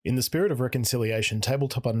In the spirit of reconciliation,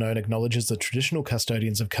 Tabletop Unknown acknowledges the traditional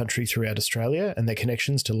custodians of country throughout Australia and their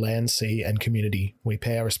connections to land, sea and community. We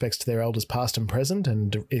pay our respects to their elders past and present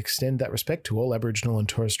and extend that respect to all Aboriginal and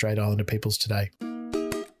Torres Strait Islander peoples today.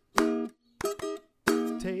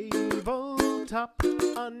 Tabletop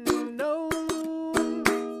Unknown.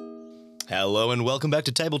 Hello and welcome back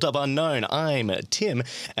to Tabletop Unknown. I'm Tim,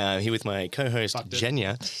 here with my co-host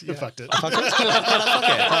Jenya. You fucked it. Fuck it.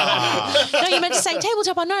 No, you meant to say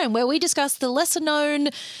Tabletop Unknown, where we discuss the lesser known.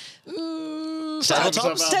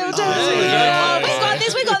 Tabletops?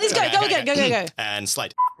 We got this. Go. And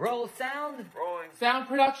Slate. Roll sound. Rolling. Sound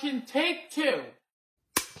production, take 2.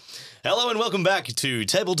 Hello and welcome back to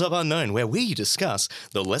Tabletop Unknown, where we discuss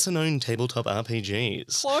the lesser-known tabletop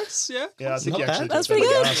RPGs. Close, yeah. Yeah, I think you Not actually bad. That's pretty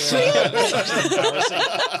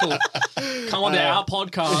good. Come on to our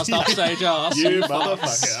podcast, Upstage Us. You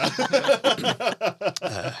motherfucker.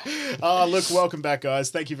 Look, welcome back, guys.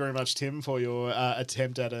 Thank you very much, Tim, for your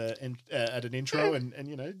attempt at an intro, and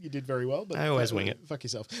you know, you did very well. But I always wing it. Fuck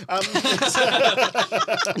yourself. Not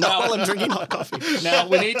while I'm drinking hot coffee. Now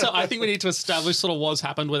I think we need to establish sort of what's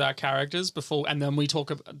happened with our characters before, and then we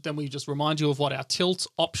just remind you of what our tilt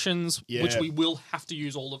options, which we will have to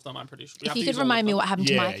use all of them. I'm pretty sure. If you could remind me what happened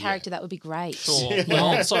to my character, that would be great. Sure.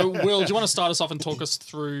 Well, so Will, do you want to start us off and talk us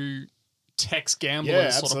through Tex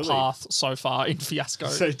Gambler's sort of path so far in Fiasco?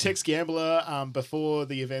 So Tex Gambler, before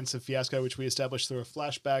the events of Fiasco, which we established through a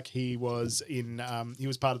flashback, he was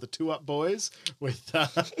part of the Two Up Boys with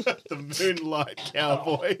the Moonlight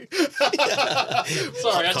Cowboy.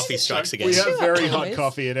 Sorry, Coffee strikes again. We have very Up hot Boys.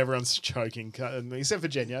 coffee and everyone's choking, except for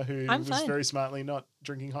Jenya, who I'm was fine. very smartly not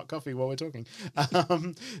drinking hot coffee while we're talking.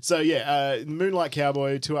 Moonlight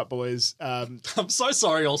Cowboy, Two Up Boys. I'm so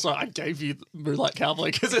sorry. Also, I gave you Moonlight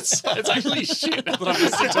Cowboy because it's actually shit that I'm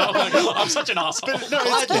listening to. I'm such an asshole. No,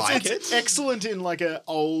 like it's excellent in like an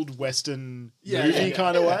old Western Yeah, movie yeah,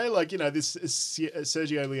 kind of way. Like, you know, this is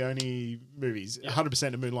Sergio Leone movies.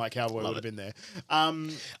 100% of Moonlight Cowboy would have been there.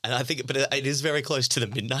 And I think, but it is very close to the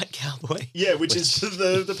Midnight Cowboy. Yeah, which is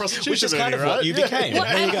the prostitution Which is movie, kind of right? what you became. Well,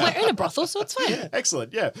 There you go. we're in a brothel, so it's fine.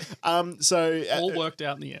 Excellent, yeah. All worked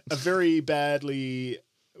out in the end. A very badly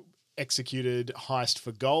executed heist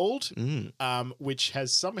for gold, which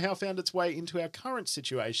has somehow found its way into our current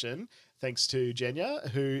situation, thanks to Jenya,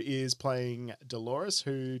 who is playing Dolores,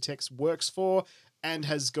 who Tex works for and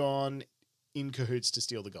has gone in cahoots to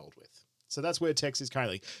steal the gold with. So that's where Tex is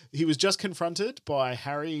currently. He was just confronted by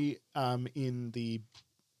Harry in the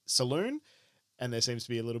saloon, and there seems to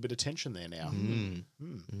be a little bit of tension there now.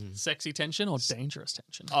 Sexy tension or dangerous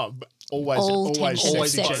tension? Oh, always All tension,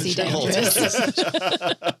 always sexy, tension. dangerous.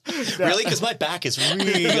 Really? Because my back is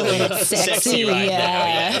really sexy right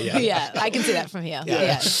now. Yeah, I can see that from here.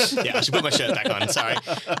 Yeah. Yeah, I should put my shirt back on. Sorry.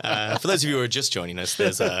 For those of you who are just joining us,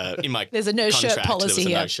 there's a no shirt policy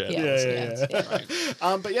there here. was a no shirt.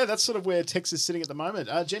 Yeah. But yeah, that's sort of where Tex is sitting at the moment.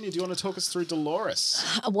 Jenny, do you want to talk us through Dolores?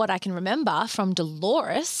 What I can remember from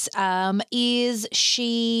Dolores is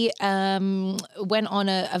she went on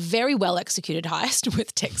a very well executed heist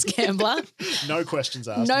with Tex Gambler. No questions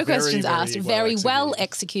asked. No questions Very asked. Very well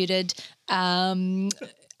executed. Didn't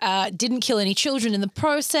kill any children in the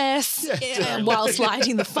process whilst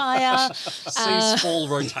lighting the fire. Cease, fall,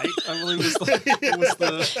 rotate. I believe was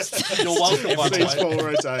the you're welcome. by the way. Full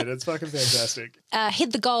rotate. It's fucking fantastic.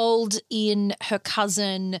 Hid the gold in her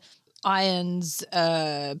cousin Iron's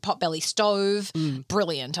potbelly stove.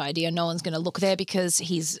 Brilliant idea. No one's going to look there because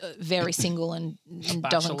he's very single and doesn't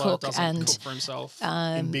Bachelor cook. doesn't cook for himself.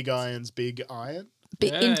 In Big Iron's Big Iron.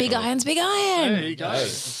 In Big Iron's Big Iron. There you go.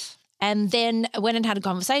 And then went and had a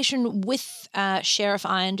conversation with Sheriff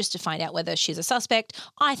Iron just to find out whether she's a suspect.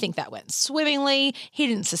 I think that went swimmingly. He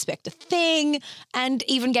didn't suspect a thing and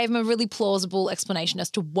even gave him a really plausible explanation as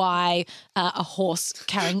to why a horse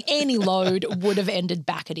carrying any load would have ended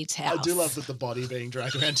back at its house. I do love that the body being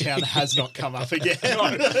dragged around town has not come up again.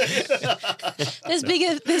 There's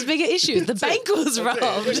bigger issues. The bank was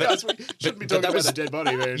robbed. We shouldn't be talking about the dead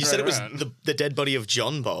body being You said it was around. the dead body of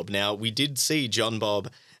John Bob. Now, we did see John Bob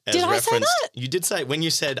as Did I referenced. say that? You did say when you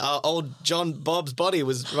said old John Bob's body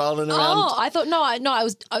was rolling around. Oh, I thought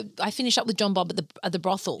I finished up with John Bob at the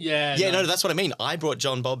brothel. Yeah. No, that's what I mean. I brought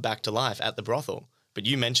John Bob back to life at the brothel. But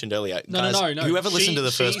you mentioned earlier, No. whoever listened to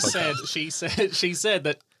the first podcast. She said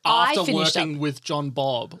that I after finished working with John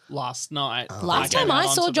Bob last night. Last time I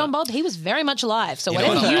saw John Bob, he was very much alive. So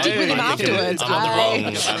whatever what? you did with him I think afterwards,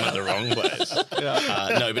 I'm at the wrong place.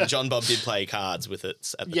 No, but John Bob did play cards with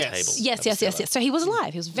it at the table. Yes. So he was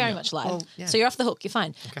alive. He was very much alive. Well, yeah. So you're off the hook. You're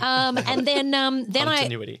fine. And then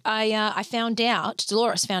Continuity. I found out,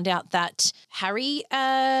 Dolores found out that Harry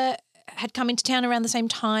had come into town around the same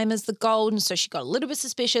time as the gold, and so she got a little bit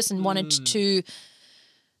suspicious and wanted to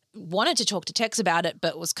talk to Tex about it,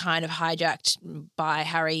 but was kind of hijacked by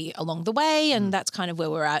Harry along the way, and that's kind of where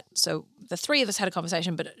we're at. So the three of us had a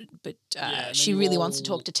conversation, but she really wants to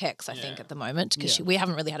talk to Tex, I think, at the moment, because we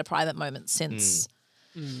haven't really had a private moment since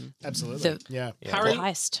Absolutely. the Harry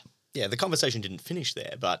heist. Yeah, the conversation didn't finish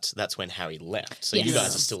there, but that's when Harry left. So you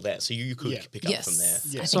guys are still there. So you could pick up from there.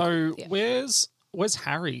 Yeah. So where's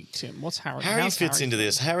Harry, Tim? What's Harry? Harry How's fits Harry? into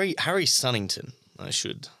this. Harry Sunnington, I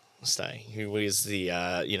should say, who is the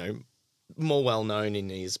more well known in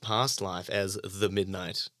his past life as the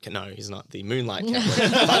Midnight. No, he's not the Moonlight Captain.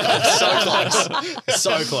 So close,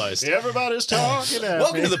 so close. Everybody's talking at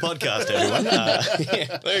Welcome me. to the podcast, everyone.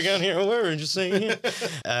 We're going here. We're interesting here.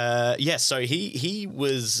 So he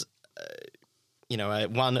was.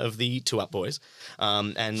 One of the Two Up boys,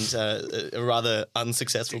 and a rather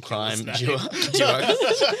unsuccessful crime duo.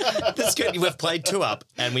 That's good. We've played Two Up,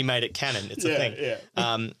 and we made it canon. It's a thing. Yeah.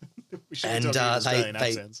 We should And be talking in Australian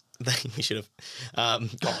accents. we should have.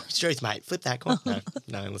 Truth, mate. Flip that coin.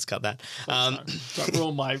 No, let's cut that. Don't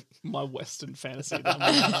ruin my Western fantasy.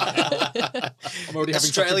 I'm already having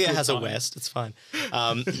Australia such a has good a time. West. It's fine.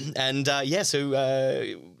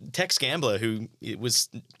 So Tex Gambler, who was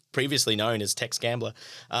previously known as Tex Gambler,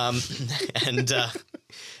 and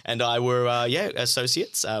I were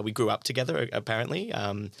associates. We grew up together apparently,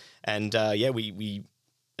 we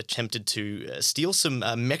attempted to steal some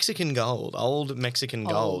Mexican gold, old Mexican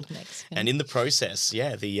gold, and in the process,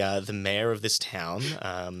 the mayor of this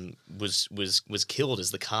town was killed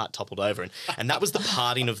as the cart toppled over, and that was the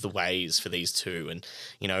parting of the ways for these two, and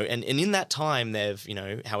in that time they've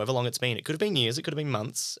however long it's been, it could have been years, it could have been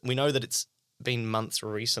months. We know that it's been months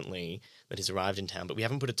recently that he's arrived in town, but we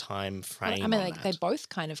haven't put a time frame. I mean, on that. they both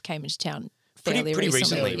kind of came into town Pretty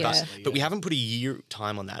recently, yeah. but we haven't put a year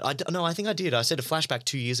time on that. I think I did. I said a flashback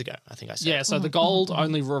 2 years ago. I think I said. Yeah, so the gold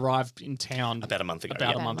only arrived in town About a month ago.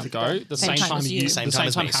 About yeah. a month ago. The same time as you. Same time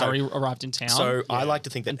as me. So- Harry arrived in town. So I like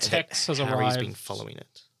to think that, And Tex has Harry's arrived. been following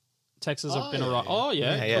it. Texas have been arrived. Oh,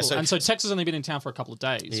 yeah. Yeah, Cool. so- and Tex has only been in town for a couple of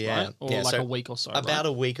days, right? Or a week or so. About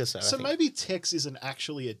a week or so. So I think. maybe Tex isn't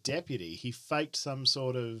actually a deputy. He faked some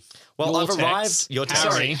sort of. Well, Your I've Tex, arrived. Your Tex.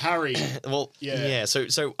 Sorry, Harry. Well, Yeah. So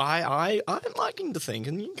I'm liking to think,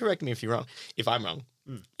 and you can correct me if you're wrong. If I'm wrong,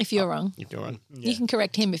 If you're wrong, if you're wrong. you can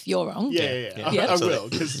correct him if you're wrong. Yeah. I absolutely. will,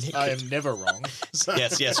 because I am never wrong. So-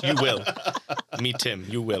 Yes, you will. Me, Tim,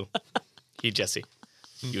 you will. You, Jesse.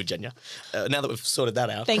 You, Jenya. Now that we've sorted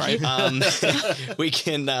that out, Thank you. we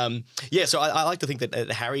can. So I like to think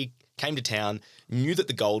that Harry came to town, knew that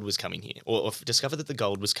the gold was coming here, or discovered that the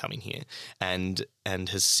gold was coming here, and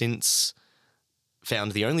has since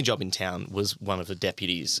found the only job in town was one of the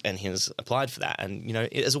deputies, and he has applied for that, and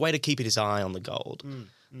as a way to keep his eye on the gold.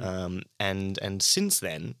 And since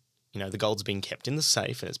then, the gold's been kept in the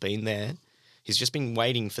safe and it's been there. He's just been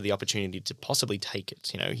waiting for the opportunity to possibly take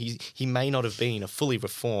it. He may not have been a fully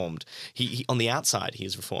reformed. He on the outside he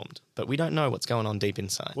is reformed, but we don't know what's going on deep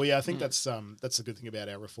inside. Well, yeah, I think that's the good thing about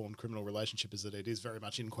our reformed criminal relationship is that it is very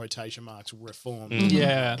much in quotation marks reformed.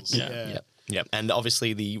 Yeah. Yeah, and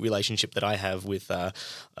obviously the relationship that I have with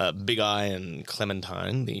Big Eye and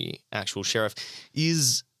Clementine, the actual sheriff,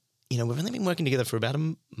 is we've only been working together for about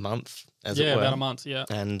a month. As it were. About a month, yeah.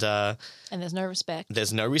 And there's no respect.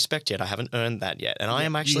 there's no respect yet. I haven't earned that yet. And I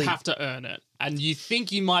am actually... You have to earn it. And you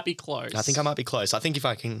think you might be close. I think I might be close. I think if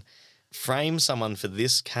I can frame someone for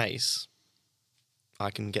this case,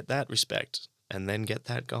 I can get that respect and then get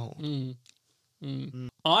that gold.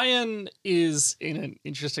 Iron is in an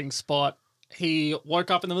interesting spot. He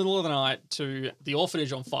woke up in the middle of the night to the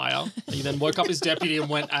orphanage on fire. He then woke up his deputy and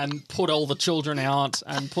went and put all the children out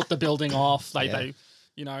and put the building off. They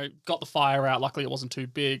got the fire out. Luckily, it wasn't too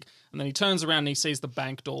big. And then he turns around and he sees the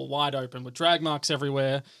bank door wide open with drag marks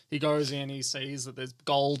everywhere. He goes in, he sees that there's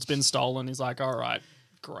gold's been stolen. He's like, all right,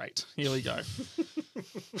 great. Here we go.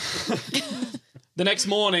 The next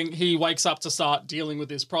morning, he wakes up to start dealing with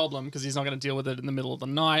this problem because he's not going to deal with it in the middle of the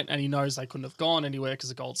night, and he knows they couldn't have gone anywhere because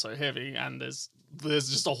the gold's so heavy, and there's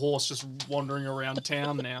just a horse just wandering around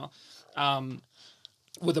town now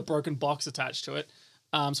with a broken box attached to it.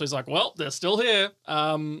 So he's like, well, they're still here.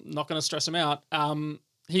 Not going to stress him out.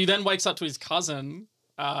 He then wakes up to his cousin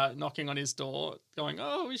knocking on his door going,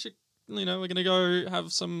 oh, we should, we're going to go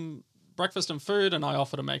have some breakfast and food, and I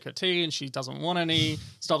offer to make her tea and she doesn't want any,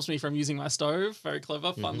 stops me from using my stove. Very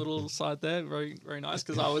clever, fun little side there. Very, very nice,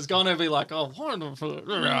 because I was going to be like, oh,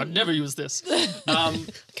 I'd never use this.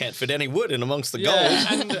 Can't fit any wood in amongst the gold.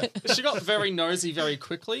 Yeah, and she got very nosy very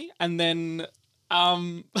quickly, and then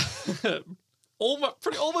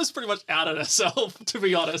almost pretty much outed herself, to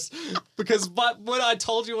be honest. But when I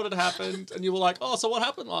told you what had happened, and you were like, "Oh, so what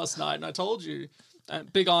happened last night?" and I told you.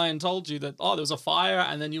 And Big Iron told you that, there was a fire,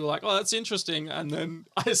 and then you were like, "Oh, that's interesting." And then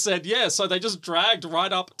I said, "Yeah." So they just dragged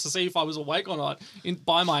right up to see if I was awake or not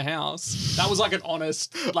by my house. That was like an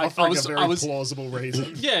honest, like Offering a very plausible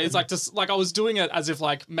reason. Yeah, it's like just like I was doing it as if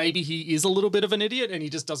like maybe he is a little bit of an idiot and he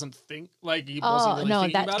just doesn't think like he wasn't really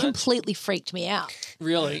thinking that about completely freaked me out. it.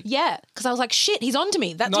 Really? Yeah, because I was like, shit, he's onto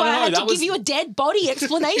me. That's No, why no, I had that to was- give you a dead body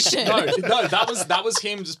explanation. No, that was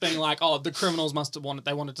him just being like, "Oh, the criminals must have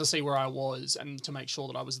wanted to see where I was and to make sure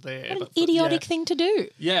that I was there." What an idiotic thing to do.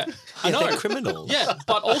 Yeah, I know. They're criminals. Yeah,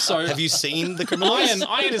 but also Have you seen the criminals?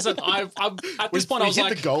 Iron isn't. At this point I was hit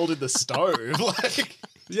like, the gold in the stove. Like,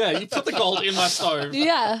 yeah, you put the gold in my stove.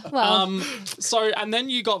 Yeah, well, So and then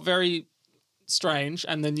you got very strange,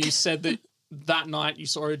 and then you said that night you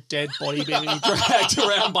saw a dead body being dragged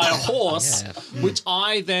around by a horse, which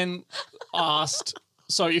I then asked.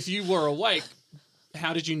 So if you were awake,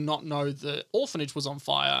 how did you not know the orphanage was on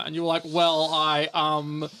fire? And you were like, "Well, I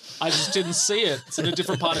just didn't see it. It's in a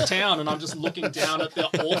different part of town, and I'm just looking down at the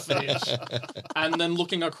orphanage, and then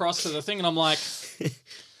looking across to the thing, and I'm like."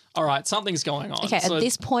 All right, something's going on. okay, So- at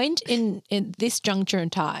this point in this juncture in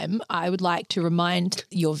time, I would like to remind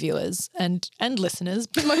your viewers and listeners,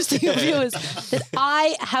 but mostly your viewers, that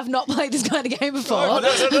I have not played this kind of game before.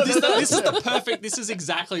 This is the perfect. This is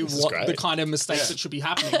exactly what great. the kind of mistakes that should be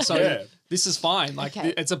happening. So Yeah. this is fine. Like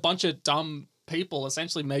Okay. it's a bunch of dumb people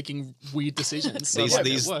essentially making weird decisions. So like,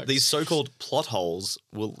 it works. These so-called plot holes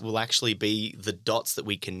will actually be the dots that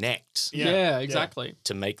we connect yeah, exactly.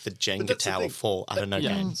 to make the Jenga that's the tower thing. fall. I don't know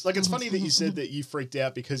Yeah. games. Like, it's funny that you said that you freaked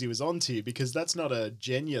out because he was onto you, because that's not a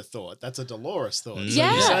Jenya thought. That's a Dolores thought. So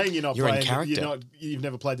Yeah. you're saying you're You're in playing, character. you've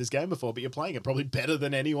never played this game before, but you're playing it probably better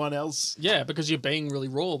than anyone else. Yeah, because you're being really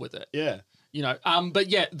raw with it. Yeah. You know. But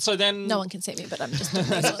yeah. So then. No one can see me, but I'm just doing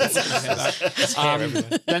these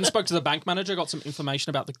ones. Then spoke to the bank manager, got some information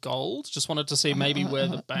about the gold. Just wanted to see maybe where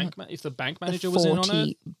the bank, if the bank manager was in on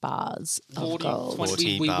 40 it. bars of 40, gold. 20,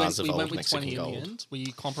 40 we bars of went old with Mexican 20 in gold. the end. We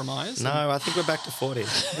compromised. No, I think we're back to 40.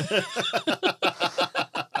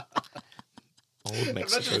 Old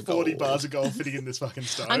Mexico Imagine 40 gold. bars of gold fitting in this fucking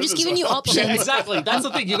stove. I'm just as giving you well. options. Yeah, exactly. That's the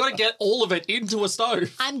thing. You got to get all of it into a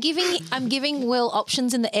stove. I'm giving Will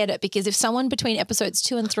options in the edit, because if someone between episodes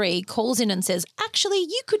 2 and 3 calls in and says, "Actually,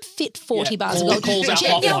 you could fit 40 Yeah, bars of or gold," calls our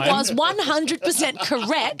Jenya hotline. was 100%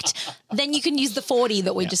 correct, then you can use the 40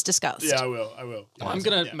 that we just discussed. Yeah, I will. I'm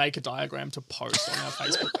going to make a diagram to post on our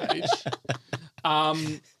Facebook page.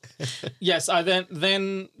 Yes, I then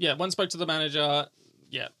went and spoke to the manager.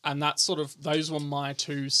 Yeah, and that's sort of, those were my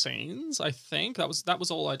 2 scenes, I think. That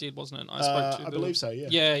was all I did, wasn't it? I spoke to I believe so,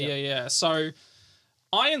 yeah. Yeah. So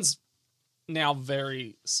Iron's now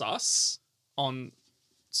very sus on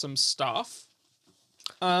some stuff.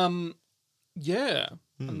 Yeah.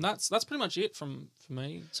 And that's pretty much it for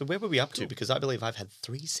me. So where were we up to? Because I believe I've had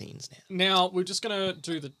 3 scenes now. Now we're just gonna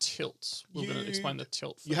do the tilt. We're gonna explain the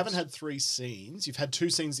tilt. You haven't first. had 3 scenes. You've had 2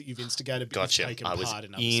 scenes that you've instigated, but Gotcha. you've taken I was part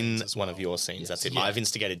in other in scenes as one well. of your scenes. That's it. Yeah. I've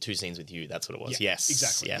instigated 2 scenes with you. That's what it was. Yeah, Yes,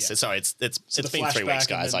 exactly, Yes. yeah. Sorry, it's So it's the been 3 weeks, flashback and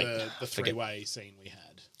guys. then I the forget. 3-way scene we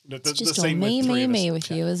had. The It's just scene all with 3 of us me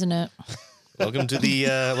with you, isn't it? Welcome to the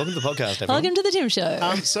podcast, everyone. Welcome to the Tim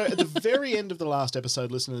Show. So at the very end of the last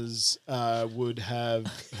episode, listeners would have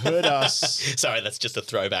heard us. Sorry, that's just a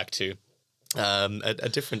throwback to a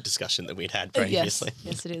different discussion that we'd had previously.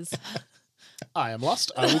 Yes, it is. I am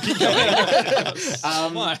lost. I will keep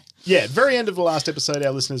going. Why? Yeah, very end of the last episode,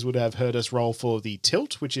 our listeners would have heard us roll for the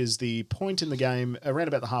tilt, which is the point in the game around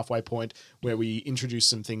about the halfway point where we introduce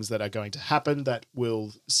some things that are going to happen that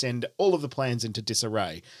will send all of the plans into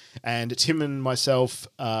disarray. And Tim and myself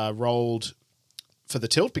rolled for the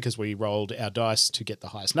tilt because we rolled our dice to get the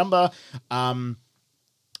highest number. And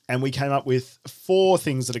we came up with 4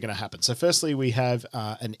 things that are going to happen. So firstly, we have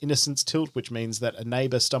an innocence tilt, which means that a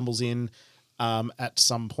neighbor stumbles in at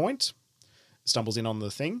some point. Stumbles in on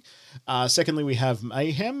the thing. Secondly, we have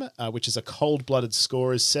mayhem, which is a cold-blooded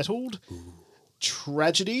score is settled. Ooh.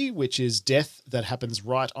 Tragedy, which is death that happens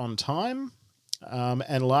right on time.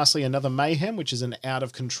 And lastly, another mayhem, which is an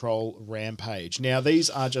out-of-control rampage. Now,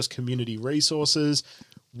 these are just community resources.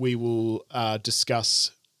 We will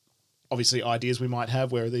discuss, obviously, ideas we might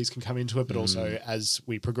have where these can come into it, but also as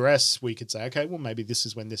we progress, we could say, okay, well, maybe this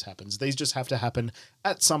is when this happens. These just have to happen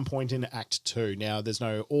at some point in Act 2. Now, there's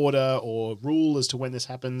no order or rule as to when this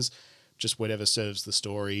happens, just whatever serves the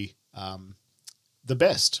story the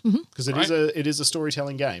best, because it is a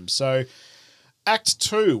storytelling game. So Act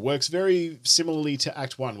 2 works very similarly to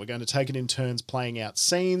Act 1. We're going to take it in turns playing out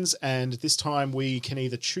scenes, and this time we can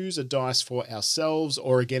either choose a dice for ourselves,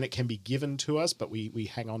 or again, it can be given to us, but we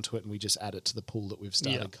hang on to it and we just add it to the pool that we've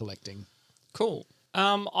started collecting. Cool.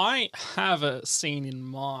 I have a scene in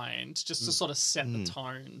mind just to sort of set the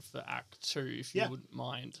tone for Act 2, if you wouldn't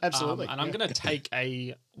mind. Absolutely. And I'm going to take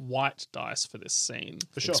a white dice for this scene.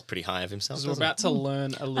 For sure. It's pretty high of himself. Because we're about to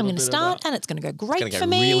learn a little bit I'm going to start, about... and it's going to go great It's for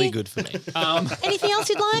going to go me. really good for me. Anything else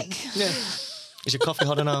you'd like? Is your coffee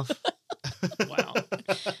hot enough? Wow.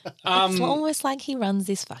 It's almost like he runs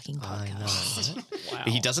this fucking I podcast. know. Wow.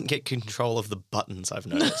 He doesn't get control of the buttons, I've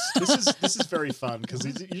noticed. This is very fun because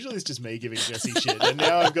usually it's just me giving Jesse shit, and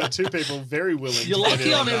now I've got two people very willing. You're to get lucky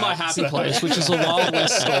in I'm on in my that, happy so- place, which is a Wild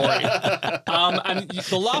West story. And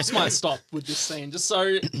the laughs might stop with this scene, just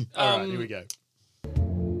so... All right, here we go.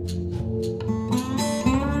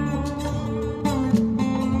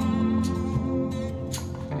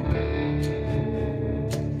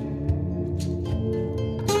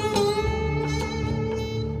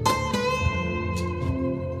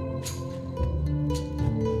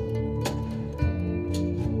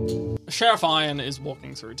 Sheriff Iron is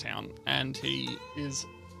walking through town, and he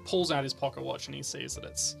pulls out his pocket watch, and he sees that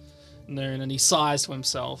it's noon, and he sighs to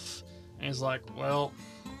himself, and he's like, well,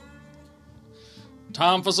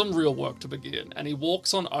 time for some real work to begin. And he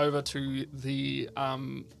walks on over to the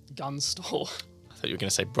gun store. I thought you were going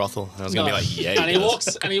to say brothel. I was going to be like, yeah, and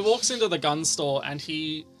does. he walks into the gun store, and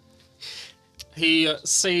he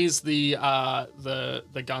sees the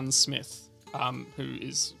gunsmith, who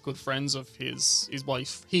is good friends of his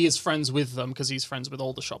wife. He is friends with them because he's friends with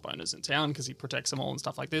all the shop owners in town because he protects them all and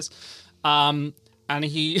stuff like this. And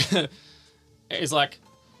he is like,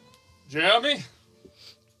 Jeremy,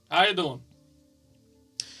 how you doing?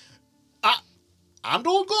 I'm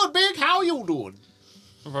doing good, Big. How are you doing?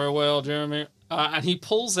 Very well, Jeremy. And he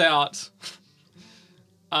pulls out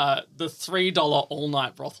the $3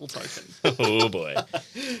 all-night brothel token. Oh, boy.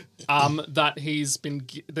 That he's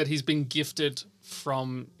been gifted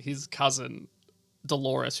from his cousin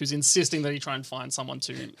Dolores, who's insisting that he try and find someone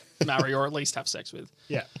to marry or at least have sex with.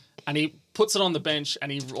 Yeah. And he puts it on the bench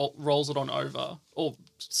and he rolls it on over or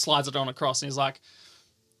slides it on across, and he's like,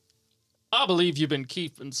 I believe you've been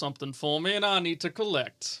keeping something for me and I need to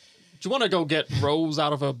collect. Do you want to go get Rose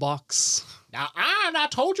out of her box? Now, I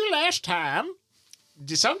told you last time,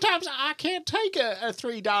 sometimes I can't take a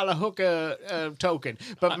 $3 hooker token,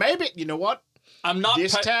 but maybe, you know what? I'm not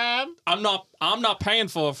This time, I'm not paying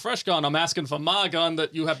for a fresh gun. I'm asking for my gun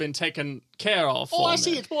that you have been taken care of. oh, for I me.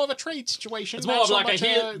 see. It's more of a trade situation. It's not more of so like much, a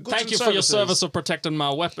here. goods Thank and you for your services. service of protecting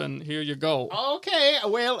my weapon. Here you go. Okay,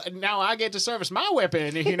 well, now I get to service my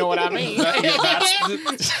weapon, if you know what I mean.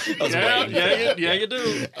 Yeah, you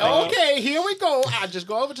do. Okay, here we go. I'll just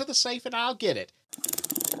go over to the safe and I'll get it.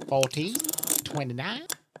 14, 29,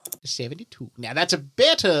 72. Now that's a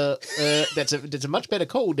better, that's a much better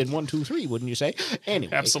code than 1, 2, 3, wouldn't you say?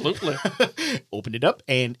 Anyway, Absolutely. open it up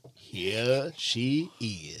and here she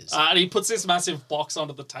is. And he puts this massive box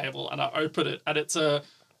onto the table, and I open it, and it's a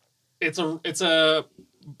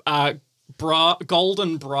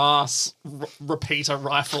golden brass repeater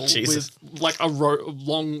rifle Jesus. with like a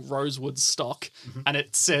long rosewood stock, and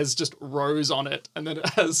it says just Rose on it, and then it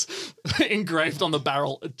has engraved on the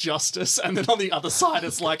barrel Justice, and then on the other side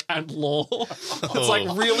it's like and Law. It's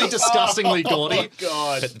like really disgustingly gaudy.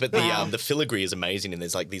 God. But the filigree is amazing, and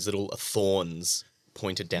there's like these little thorns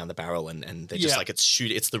pointed down the barrel, and they're just Yeah. like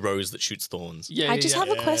it's the rose that shoots thorns. Yeah, I just have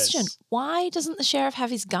a question. Why doesn't the sheriff have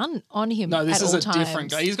his gun on him? No, this at is all a different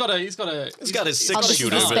times? guy. He's got a He's got his Oh, six this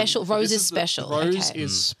shooter. is but special. Rose This is the- special. Rose Okay.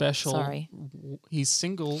 is special. Sorry. He's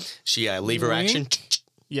single. She lever action.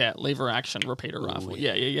 Yeah, lever action, repeater rifle.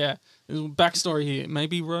 Yeah. Backstory here.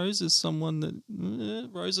 Maybe Rose is someone that...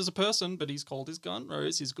 Rose is a person, but he's called his gun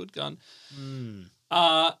Rose, his good gun. And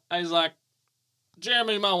he's like,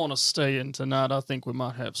 Jeremy, you might want to stay in tonight. I think we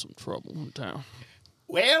might have some trouble in town.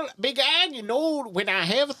 Well, Big Iron, you know, when I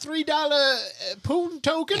have a $3 Putin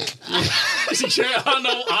token, Yeah,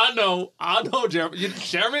 I know, Jeremy.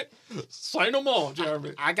 Jeremy, say no more,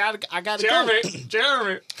 Jeremy. I gotta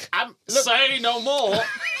Jeremy, Look, say no more,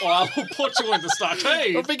 or I will put you in the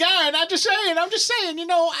stockade. Well, Big Iron, I'm just saying, you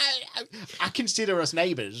know, I consider us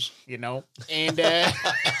neighbors, you know, and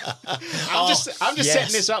I'm just yes.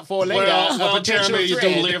 setting this up for later. Well, a potential Jeremy, you do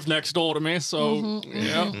thread. live next door to me, so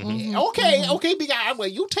yeah. Okay, Big Iron. Well,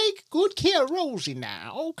 you take good care of Rosie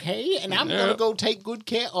now, okay? And I'm gonna go take good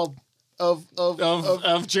care of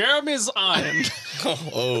Jeremy's iron.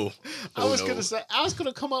 I was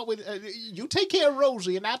gonna come up with you take care of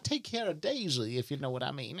Rosie and I take care of Daisy, if you know what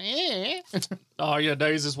I mean. Oh yeah,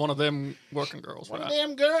 Daisy is one of them working girls. One right? of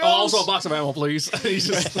them girls. Oh, also a box of ammo, please. He's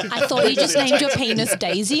just, I thought you just named your penis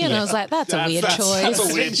Daisy, and I was like, that's a weird choice. That's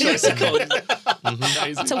a weird choice. to call it.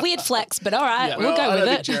 Daisy. It's a weird flex, but all right, Yeah. we'll Well, go I with don't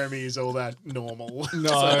think it. Jeremy is all that normal.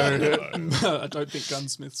 No, I don't think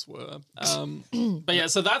gunsmiths were. But yeah,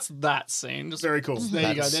 so that's that scene. Just, Very cool. There you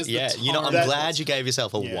go. That's- There's yeah, the you know, I'm time. glad you gave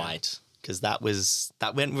yourself a Yeah. white because that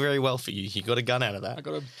went very well for you. You got a gun out of that, I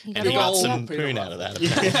got a and got you a got gold some Peter poon rifle. out of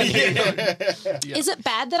that. Yeah. Is it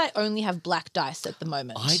bad that I only have black dice at the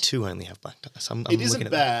moment? I too only have black dice. I'm It looking isn't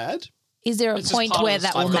at that. bad. Is there a It's just point part of where the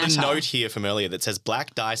that story. will I've got matter? a note here from earlier that says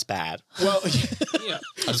black dice bad. Well, Yeah.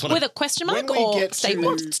 I just want With a question mark When we or get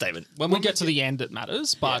statement? to- statement. When we get to the end, it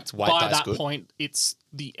matters, but it's white by dice that good. point, it's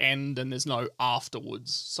the end and there's no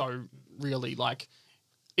afterwards. So really, like,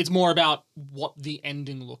 it's more about what the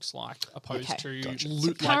ending looks like opposed Okay. to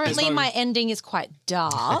loot. Like, Currently, there's no- my ending is quite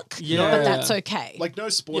dark, Yeah. but that's okay. like no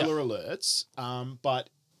spoiler alerts, but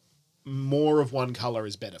more of one color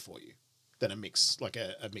is better for you than a mix, like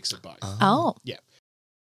a mix of both. oh, Yeah.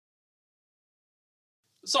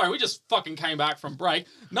 Sorry, we just fucking came back from break.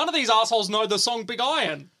 None of these assholes know the song Big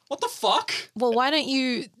Iron. What the fuck? well, why don't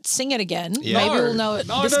you sing it again? Yeah. Maybe we'll know it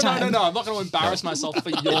No, this no, time. no. I'm not going to embarrass myself for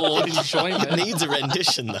your enjoyment. Needs a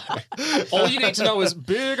rendition though. All you need to know is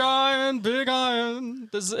Big Iron, Big Iron.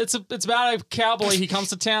 It's about a cowboy. He comes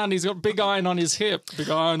to town. He's got Big Iron on his hip. Big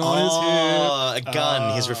Iron on his Oh, a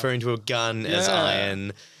gun. He's referring to a gun as Yeah.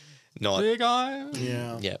 iron. Not. hip. Big Iron.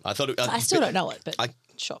 Yeah. Yeah, I thought. I still don't know it, but I-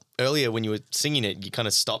 sure. Earlier when you were singing it, you kind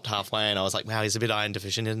of stopped halfway, and I was like, "Wow, he's a bit iron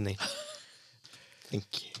deficient, isn't he?" Thank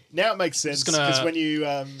you. Now it makes sense gonna- because when you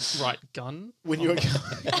Right, gun. when you were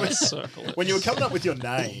Circle it. when you were coming up with your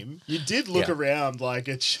name, you did look Yeah. around like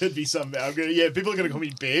it should be something. People are going to call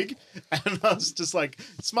me Big, and I was just like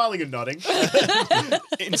smiling and nodding. It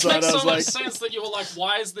Inside, makes I so was much like, sense that you were like,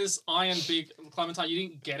 "Why is this Iron Big?" Clementine, you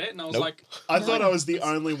didn't get it, and I was Nope. like, I thought I was the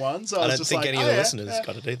only one, so I I was don't just think like, any oh, of the yeah, listeners yeah.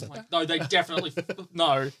 got it either. no, they definitely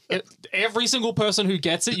no. Every single person who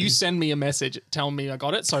gets it, you send me a message telling me I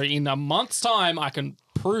got it. So in a month's time, I can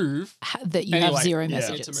prove. That you Anyway, have zero yeah.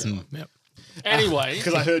 messages. It's a miracle. Yep. Anyway,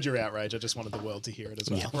 Because I heard your outrage, I just wanted the world to hear it as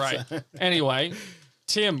well. right. Anyway,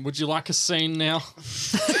 Tim, would you like a scene now?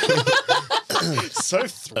 So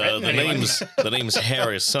threatening. The name's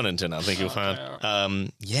Harry Sonnington. I think you'll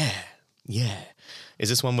find. Yeah. Is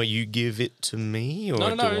this one where you give it to me, or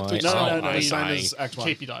No. do I? No, I- same I- as Act 1.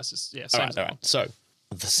 Keep your dice. Yeah, All same right, as all that right. So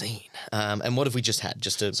the scene. And what have we just had?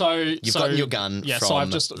 Just a. So You've gotten your gun Yeah, from so I've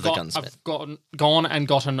just the got, gunsmith. I've gone and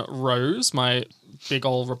gotten Rose, my big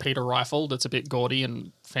old repeater rifle that's a bit gaudy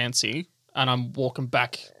and fancy, and I'm walking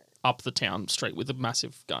back up the town street with a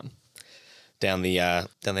massive gun. down the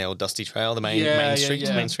old dusty trail, the main Yeah, street.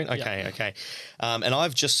 yeah. Main street. Yeah. Okay. And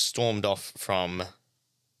I've just stormed off from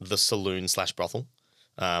the saloon / brothel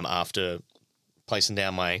after placing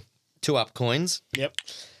down my 2-up coins. Yep.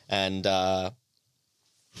 And as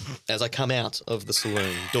I come out of the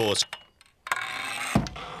saloon doors,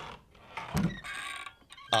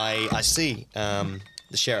 I see the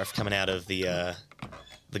sheriff coming out of the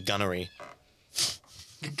gunnery.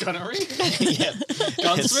 Gunnery? Yeah,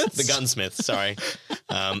 Gunsmiths? the gunsmith. Sorry,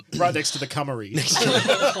 Right next to the cummery. which is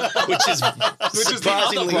Which is the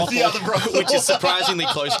other surprisingly brothel. The other brothel. which is surprisingly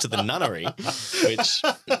close to the nunnery. Which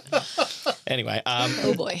anyway,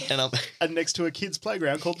 Oh boy. and I'm. And next to a kid's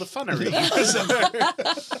playground called the Funnery. That's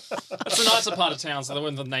a nicer part of town, so they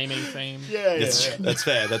went the naming theme. yeah. That's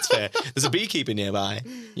fair. That's fair. There's a beekeeper nearby.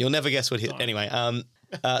 You'll never guess what. Anyway,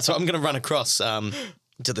 so I'm gonna run across to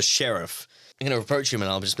the sheriff. I'm gonna approach him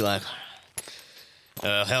and I'll just be like,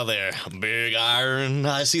 "How there, Big Iron?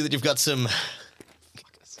 I see that you've got some."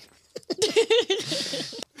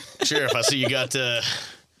 Sheriff, I see you got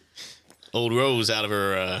old Rose out of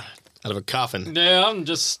her coffin. Yeah, I'm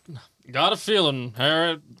just got a feeling,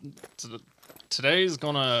 Harry. Today's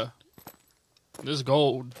gonna. This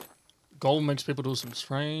gold makes people do some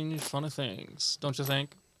strange, funny things, don't you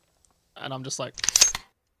think? And I'm just like,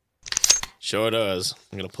 Sure does.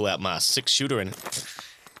 I'm gonna pull out my 6-shooter and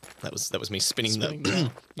that was me spinning spinning the.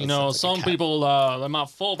 down. You know, like a some cat. people they might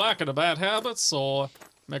fall back into bad habits or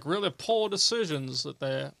make really poor decisions that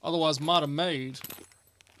they otherwise might have made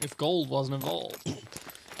if gold wasn't involved.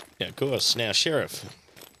 Yeah, of course. Now, Sheriff,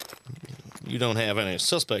 you don't have any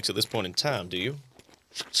suspects at this point in time, do you?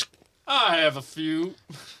 I have a few.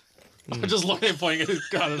 I'm just looking at pointing at his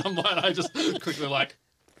gun, and I just quickly like,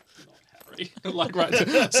 not Harry, like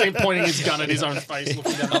right, see him pointing his gun at his own face,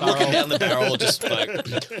 looking down the barrel. Down the barrel, just like.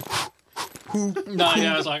 No,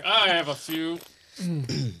 yeah, I was like, I have a few.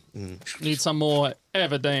 Need some more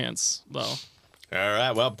evidence, though. All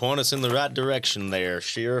right, well, point us in the right direction there,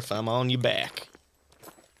 Sheriff. I'm on your back.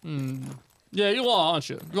 Yeah, you are, aren't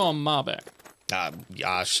you? You're on my back. Certainly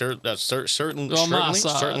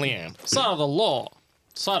am. Side of the law.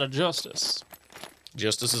 Side of justice.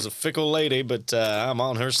 Justice is a fickle lady, but I'm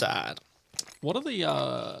on her side. What are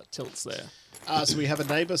the tilts there? So we have a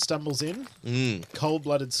neighbor stumbles in,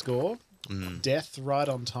 cold-blooded score, death right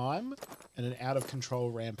on time, and an out-of-control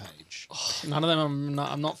rampage. None of them,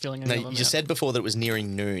 I'm not feeling any Now, of them you yet. said before that it was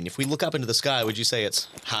nearing noon. If we look up into the sky, would you say it's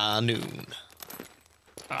high noon?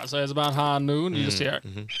 So it's about high noon. You just hear it.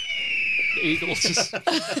 The eagles just...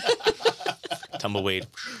 Tumbleweed.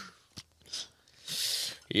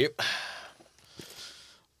 Yep.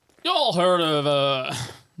 Y'all heard of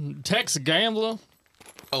Tex Gambler?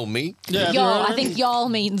 Oh, me? Yeah, have you Y'all, heard of I him? think y'all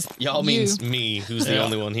means Y'all you. means me, who's the Yeah.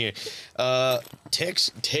 only one here. Tex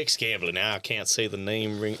Gambler. Now I can't say the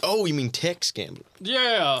name ring. Oh, you mean Tex Gambler?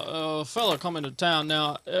 Yeah, a fella come into town.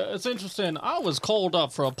 Now, it's interesting. I was called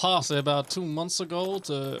up for a posse about 2 months ago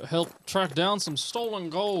to help track down some stolen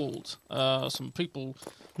gold. Some people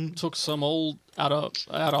took some out of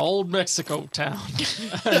old Mexico town.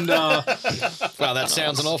 And Wow, that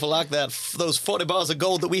sounds an awful like those 40 bars of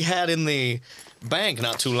gold that we had in the bank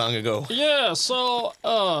not too long ago. yeah, so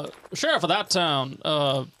sheriff of that town,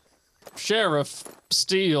 Sheriff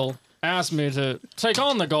Steele, asked me to take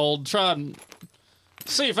on the gold, try and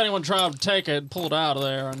see if anyone tried to take it, pull it out of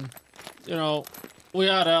there, and we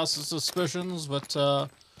had our suspicions, but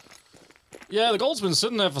yeah, the gold's been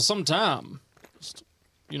sitting there for some time. Just,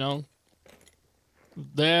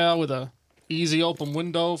 there with a easy open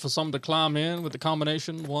window for someone to climb in with the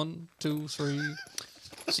combination 1, 2, 3.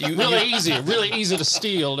 So Really easy to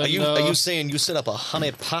steal. Are And, you saying you set up a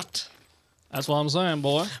honey pot? that's what I'm saying,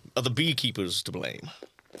 boy. Are the beekeepers to blame?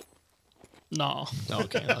 No,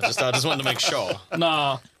 Okay, I just wanted to make sure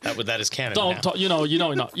nah. that is canon. Don't now. talk. I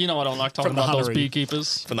don't like talking From the about those hunnery.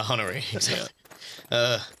 beekeepers. From the hunnery. Exactly.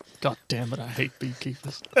 God damn it, I hate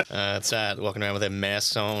beekeepers. That's right. Walking around with their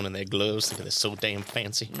masks on and their gloves, thinking they're so damn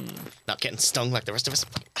fancy. Not getting stung like the rest of us.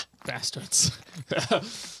 Bastards.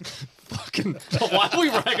 Fucking. Why are we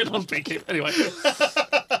ragging on beekeepers? Anyway,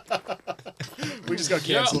 We just got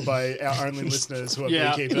cancelled by our only listeners who are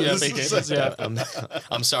yeah, beekeepers. beekeepers. Yeah.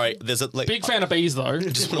 I'm sorry. There's a Big fan of bees, though.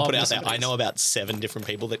 just want to Love put out listening there. to I bees. know about 7 different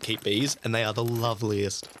people that keep bees, and they are the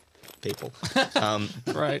loveliest people.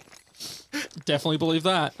 Right. Definitely believe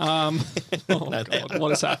that. Oh God,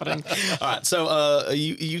 what is happening? All right. So, are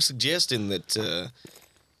you suggesting that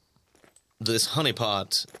this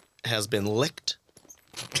honeypot has been licked?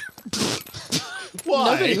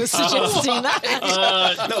 Why? Nobody was suggesting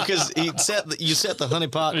that. No, because you set the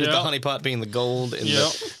honeypot with the Yeah. honeypot being the gold and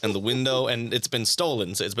Yep. and the window, and it's been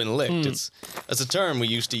stolen, so it's been licked. It's a term we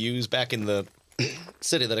used to use back in the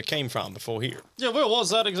city that I came from before here, Yeah, where was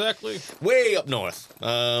that exactly? way up north,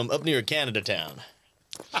 up near Canada Town.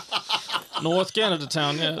 North Canada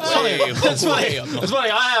Town, yeah. It's funny. Way up north. It's funny,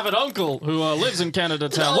 I have an uncle who lives in Canada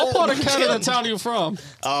Town. What part of Canada Town are you from?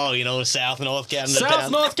 Oh, South North Canada South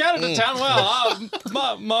Town. North Canada Town.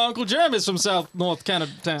 Well, my Uncle Jeremy's from South North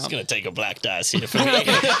Canada Town. It's gonna take a black dice here for me.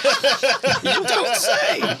 You don't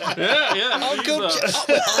say. Yeah. Uncle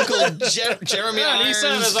Jeremy Yeah, and he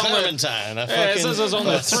said Irons there's only- Clementine. Yeah, it says there's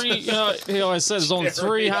only 3. He always says there's only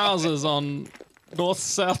 3 houses on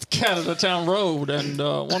North-South Canada Town Road, and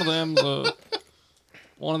one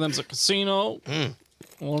of them's a casino,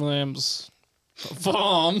 one of them's a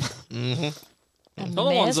farm, the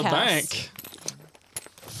other one's a bank.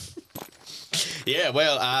 Yeah,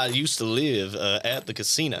 well, I used to live at the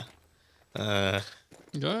casino. Yeah.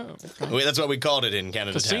 Okay. That's what we called it in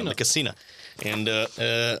Canada Town, Casino. the casino. And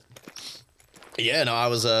yeah, no, I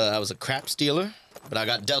was a crap stealer, but I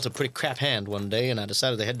got dealt a pretty crap hand one day, and I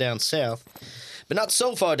decided to head down south, but not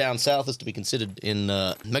so far down south as to be considered in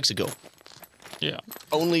Mexico. Yeah.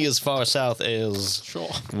 Only as far south as Sure.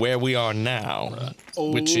 where we are now,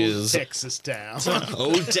 Old which is Texas town.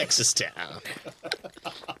 old Texas town.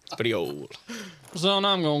 It's pretty old. So now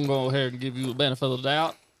I'm gonna go ahead and give you the benefit of the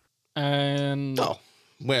doubt, and Oh,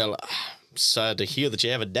 well, I'm sorry to hear that you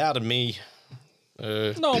ever doubted me.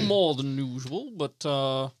 no more than usual, but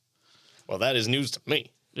Well, that is news to me.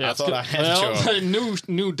 yeah. I it's thought good. I had your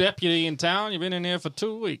new deputy in town. You've been in here for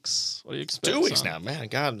 2 weeks. What do you expect? 2 weeks son? now, man.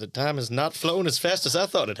 God, the time has not flown as fast as I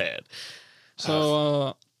thought it had.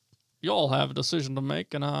 So y'all have a decision to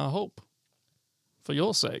make, and I hope, for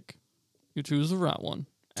your sake, you choose the right one.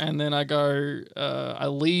 And then I go, I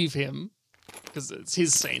leave him because it's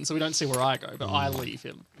his scene, so we don't see where I go, but I leave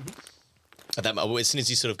him. At that moment, as soon as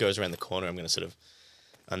he sort of goes around the corner, I'm going to sort of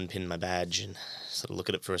unpin my badge and sort of look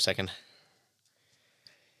at it for a second.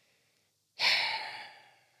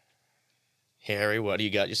 Harry, what do you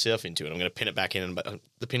got yourself into? And I'm going to pin it back in, but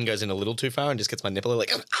the pin goes in a little too far and just gets my nipple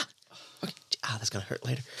like, that's going to hurt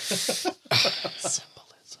later. Symbolism.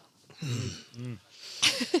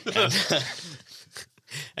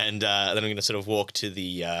 And then I'm going to sort of walk to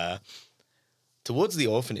the towards the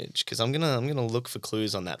orphanage because I'm gonna look for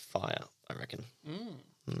clues on that fire. I reckon.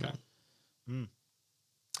 Okay.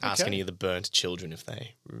 Ask Okay. any of the burnt children if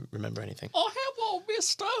they remember anything. Oh, hello,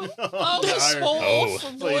 mister. I was so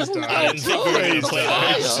awesome. please don't. I didn't think we were going to play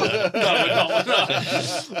that.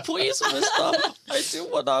 No. Please, mister. I do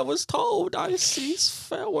what I was told. I cease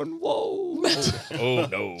fair and woe. Oh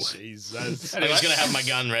no! Jesus. I was going to have my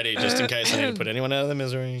gun ready just in case I need to put anyone out of their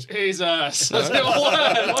misery. Jesus. That's the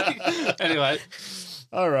word. Anyway.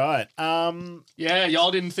 All right. Yeah, y'all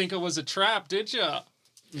didn't think it was a trap, did you?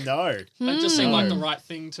 No. It just seemed like the right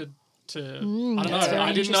thing to I don't know. that's very I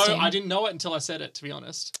interesting. didn't know it until I said it, to be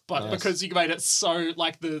honest. But Nice. because you made it so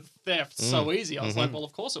like the theft so easy, I was like, well,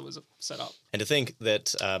 of course it was set up. And to think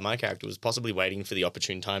that my character was possibly waiting for the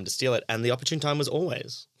opportune time to steal it, and the opportune time was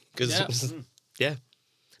always because yeah.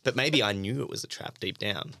 But maybe I knew it was a trap deep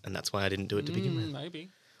down, and that's why I didn't do it to begin with. Maybe.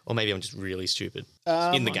 Or maybe I'm just really stupid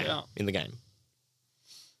in the game. out. In the game.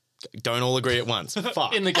 Don't all agree at once.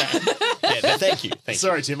 Fuck. In the game. Yeah, thank you. Thank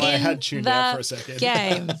Sorry, Tim. I had tuned out for a second.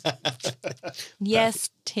 Game.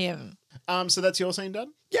 Yes, Tim. So that's your scene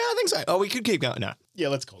done? Yeah, I think so. Oh, we could keep going. No. Yeah,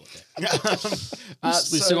 let's call it that.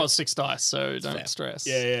 We still got 6 dice, so don't Fair. stress.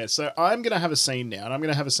 Yeah. So I'm going to have a scene now, and I'm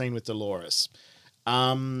going to have a scene with Dolores.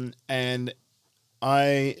 And it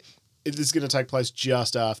is going to take place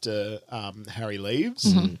just after Harry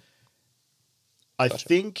leaves. I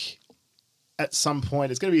think at some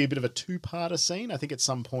point, it's going to be a bit of a two-parter scene. I think at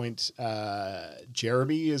some point,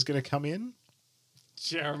 Jeremy is going to come in.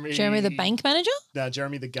 Jeremy the bank manager? No,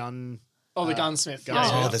 Jeremy the gun. Oh, the gunsmith. Oh, Yeah.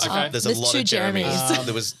 Oh, there's, Okay. there's a There's lot two of Jeremys. Jeremys.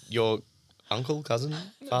 There was your uncle, cousin,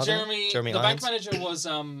 father? Jeremy the Irons? bank manager was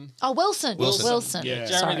Oh, Wilson. Wilson. Yeah.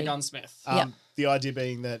 Jeremy Sorry. the gunsmith. Yeah. The idea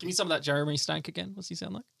being that Give me some of that Jeremy stank again. What's he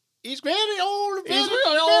sound like? he's very old. He's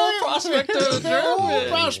really old prospector, Jeremy.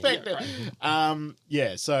 Prospector.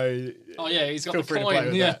 Yeah. So Oh yeah, he's got feel the free to play coin.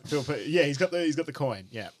 with Yeah. that. Feel free. Yeah, he's got the coin.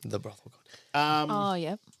 Yeah. The brothel god. Oh,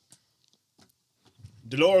 yeah.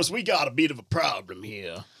 Dolores, we got a bit of a problem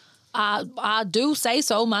here. I do say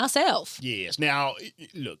so myself. Yes. Now,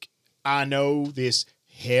 look, I know this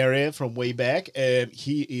Harry from way back.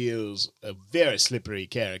 He is a very slippery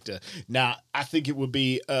character. Now, I think it would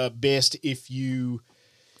be best if you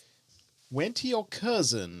went to your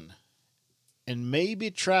cousin and maybe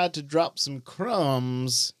tried to drop some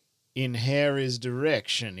crumbs in Harry's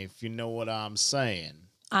direction, if you know what I'm saying.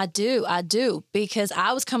 I do, because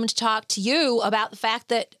I was coming to talk to you about the fact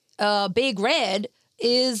that Big Red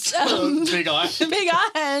is Big eye. Big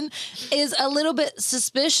Iron is a little bit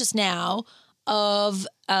suspicious now of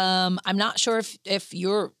I'm not sure if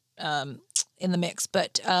you're in the mix,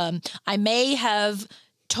 but I may have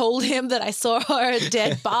told him that I saw a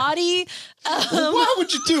dead body. Why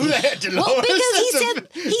would you do that, Dolores? Well, because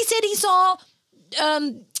That's he said he saw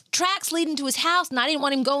tracks leading to his house, and I didn't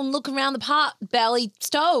want him going looking around the pot belly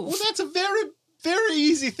stove. Well, that's a very, very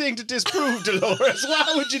easy thing to disprove, Dolores.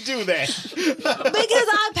 Why would you do that? Because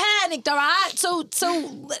I panicked. All right, so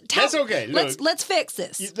That's okay. Look. Let's fix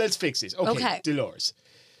this. Let's fix this. Okay, Okay. Dolores.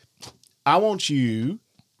 I want you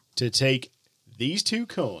to take these 2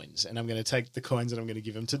 coins, and I'm going to take the coins and I'm going to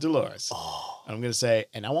give them to Dolores. Oh. I'm going to say,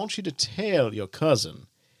 and I want you to tell your cousin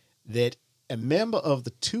that a member of the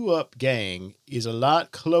 2 Up gang is a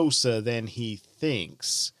lot closer than he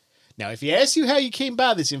thinks. Now, if he asks you how you came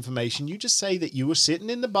by this information, you just say that you were sitting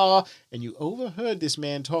in the bar and you overheard this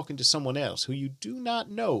man talking to someone else who you do not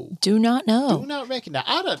know. Do not know. Do not recognize.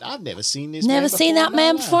 I've never seen this. Never man seen before that in my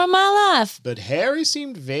man life. before in my life. But Harry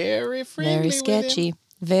seemed very friendly. Very with him. sketchy.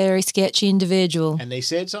 Very sketchy individual. And they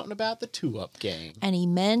said something about the 2 Up gang. And he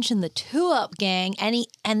mentioned the 2 Up gang, and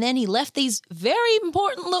then he left these very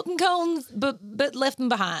important looking cones, but left them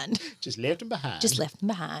behind. Just left him behind. Just left them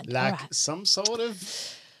behind. Like All right. some sort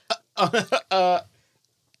of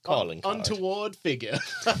Calling card. untoward figure.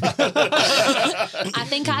 I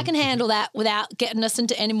think I can handle that without getting us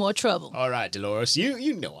into any more trouble. All right, Dolores,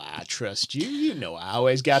 you know I trust you. You know I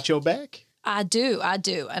always got your back. I do,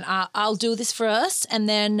 and I'll do this for us, and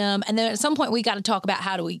then at some point we got to talk about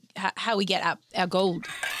how we get our gold.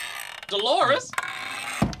 Dolores.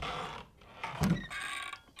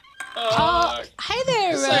 Hey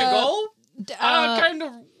there, Say gold.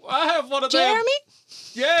 I have one of them. Jeremy.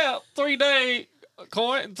 Yeah, 3-day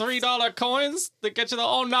coin, $3 coins that get you the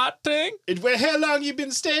all night thing. Well, how long you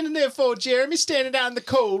been standing there for, Jeremy? Standing out in the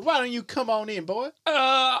cold. Why don't you come on in, boy?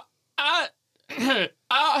 I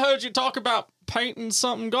I heard you talk about painting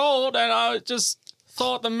something gold, and I just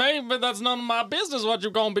thought that maybe that's none of my business what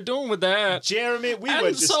you're going to be doing with that. Jeremy, we And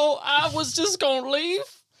were just... so I was just going to leave.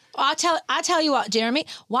 I tell you what, Jeremy,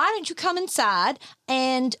 why don't you come inside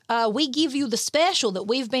and we give you the special that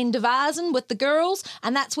we've been devising with the girls,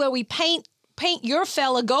 and that's where we paint your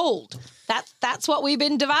fella gold. That's what we've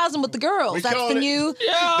been devising with the girls. We That's call the it new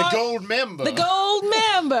the gold member. the gold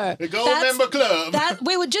member. The gold member club. That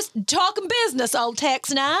we were just talking business, old Tex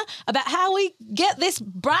and I, about how we get this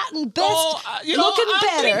bright and best looking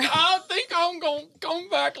better. I think I'm going to come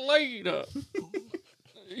back later.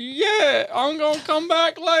 Yeah, I'm going to come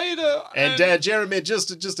back later. And Jeremy,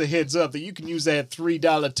 just a heads up that you can use that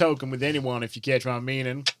 $3 token with anyone if you catch my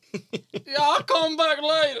meaning. Yeah, I'll come back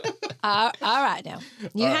later. All right now.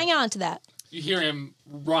 You hang on to that. You hear him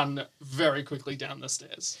run very quickly down the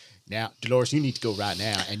stairs. Now, Dolores, you need to go right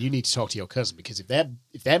now, and you need to talk to your cousin, because if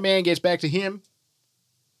that man gets back to him,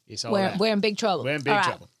 it's all right. We're in big trouble. We're in big All right.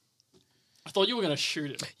 trouble. I thought you were going to shoot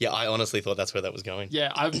him. Yeah, I honestly thought that's where that was going.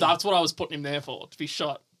 Yeah, that's what I was putting him there for, to be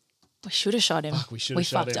shot. We should have shot him. We should have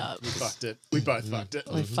shot fucked him. up. We fucked it. We both fucked it.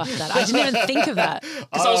 We fucked that. I didn't even think of that.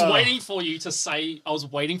 Because I was waiting for you to say, I was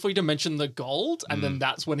waiting for you to mention the gold, and then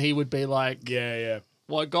that's when he would be like, Yeah.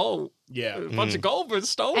 what gold? Yeah. A bunch of gold was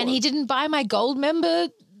stolen. And he didn't buy my gold member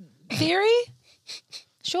theory?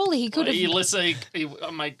 Surely he could have. He listened.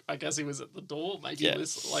 I guess he was at the door, maybe Yeah.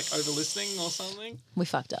 like over listening or something. We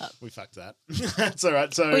fucked up. We fucked that. That's all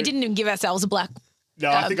right. So We didn't even give ourselves a black. No,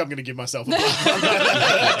 I think I'm going to give myself a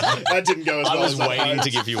that didn't go as I well was as I waiting hoped. to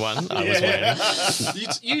give you one. I was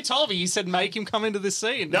waiting. You told me. You said make him come into this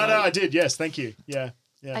scene. No, I did. Yes, thank you. Yeah.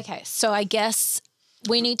 Okay, so I guess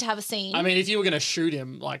we need to have a scene. I mean, if you were going to shoot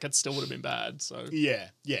him, like it still would have been bad. So Yeah,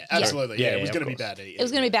 absolutely. Yeah, Yeah, it was yeah, going to of be course. bad. it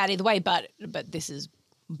was going to be bad either way, but this is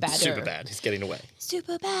badder. Super bad. He's getting away.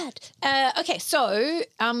 Super bad. Okay, so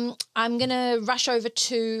I'm gonna rush over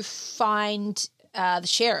to find the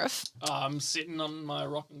sheriff. I'm sitting on my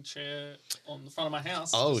rocking chair on the front of my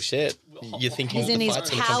house. Oh, shit. You're thinking He's in the his fight's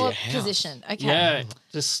gonna come to power your house. position. Okay. Yeah,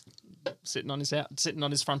 just sitting on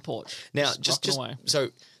his front porch. Now, rocking just away. so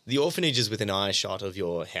the orphanage is within eyeshot of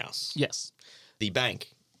your house. Yes. The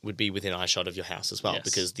bank would be within eyeshot of your house as well, Yes.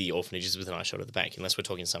 because the orphanage is within eyeshot of the bank, unless we're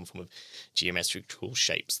talking some form of geometrical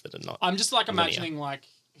shapes that are not. I'm just like linear. imagining like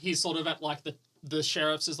he's sort of at like the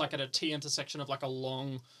sheriff's is like at a T intersection of like a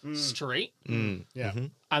long street, Yeah.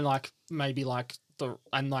 and like maybe like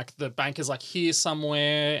the bank is like here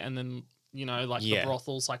somewhere, and then like Yeah. the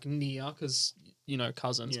brothel's like near because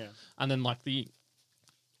cousins, Yeah. and then like the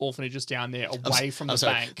orphanage is down there away from I'm the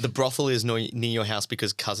sorry, bank. The brothel is near your house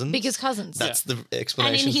because cousins. Because cousins. That's the and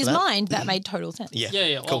explanation. in his for that? mind, that made total sense. Yeah.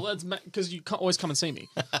 Yeah. Cool. Well, that's because you always come and see me.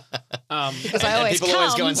 Because I always people come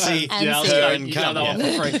always go and see and I'll see go her it. and you come, know,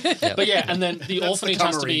 yeah. for free. But yeah, and then the orphanage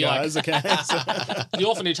has to be guys, like okay? the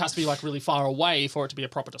orphanage has to be like really far away for it to be a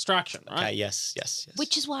proper distraction, right? Okay, yes.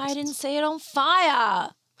 Which is why I didn't see it on fire.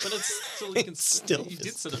 But it's still you can It's still you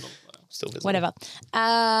did sit it on fire. Still visible. Whatever.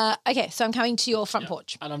 Okay, so I'm coming to your front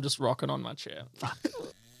porch. And I'm just rocking on my chair.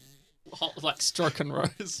 Like stroking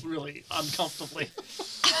Rose really uncomfortably.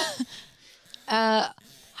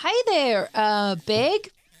 Hey there,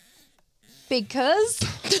 Big cuz.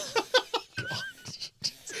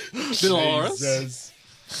 Dolores. Jesus.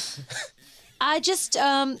 I just,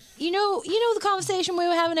 you know the conversation we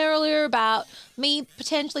were having earlier about me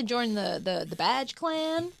potentially joining the Badge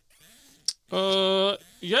Clan?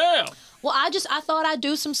 Yeah. Well, I thought I'd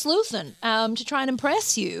do some sleuthing to try and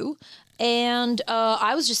impress you, and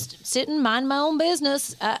I was just sitting, minding my own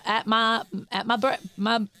business at my bright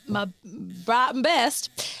and best,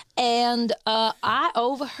 and I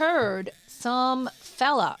overheard some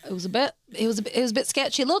fella. It was a bit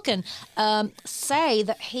sketchy looking. Say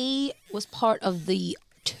that he was part of the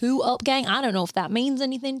 2UP gang. I don't know if that means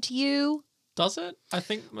anything to you. Does it? I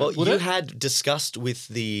think. Well, would you it? had discussed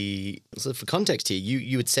with so for context here,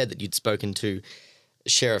 you had said that you'd spoken to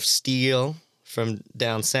Sheriff Steele from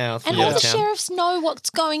down south. And from all out the of town. sheriffs know what's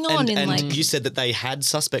going on And like. you said that they had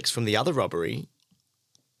suspects from the other robbery.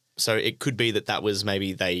 So it could be that was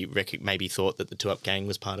maybe they maybe thought that the 2UP gang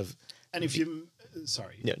was part of. And if you,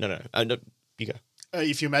 sorry, No, you go.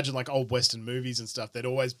 If you imagine like old Western movies and stuff, there'd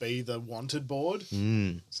always be the wanted board. So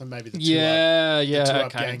maybe the 2UP, Yeah, the yeah, 2UP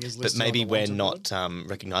okay. gang is But listed. maybe on the we're wanted not board.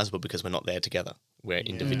 recognizable because we're not there together. We're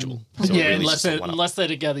individual. So Yeah, really unless just a they're, one-up. unless they're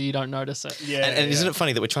together, you don't notice it. Yeah, And isn't it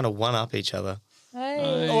funny that we're trying to one-up each other?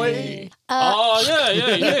 Hey. Oh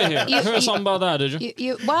yeah. You- Heard something about that, did you?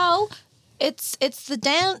 You well, it's the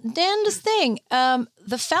damnedest thing.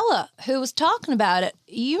 The fella who was talking about it,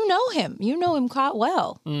 you know him. You know him quite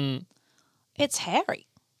well. It's Harry.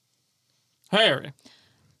 Harry.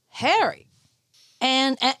 Harry.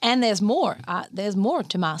 And there's more. There's more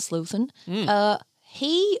to my sleuthing.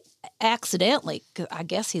 He accidentally, 'cause I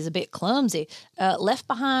guess he's a bit clumsy, left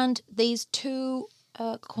behind these 2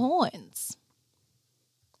 coins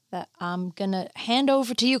that I'm going to hand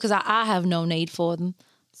over to you because I have no need for them.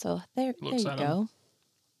 So there Looks you at go. 'em.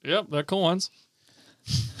 Yep, they're coins.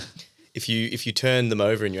 If you turn them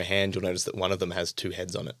over in your hand, you'll notice that one of them has 2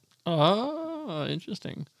 heads on it. Oh,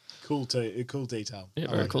 interesting. Cool detail. Yeah, I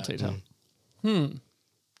very like cool that. detail.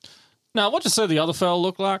 Now, what you say the other fella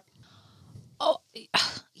looked like? Oh,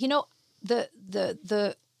 you know, the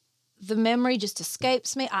memory just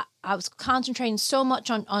escapes me. I was concentrating so much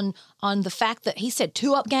on the fact that he said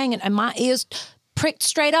 2-Up Gang and my ears pricked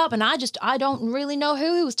straight up, and I don't really know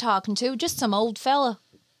who he was talking to. Just some old fella.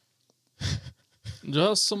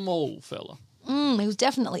 Just some old fella. He was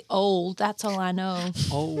definitely old. That's all I know.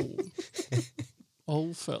 Old.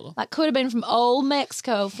 Old fella. That could have been from old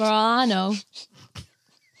Mexico, for all I know.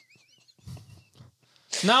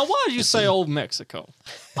 Now, why did you say old Mexico?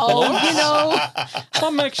 Oh, you know.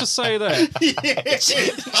 What makes you say that?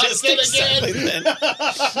 Just exactly then.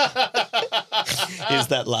 Here's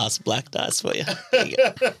that last black dice for you. There you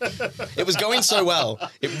go. It was going so well.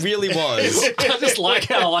 It really was. I just like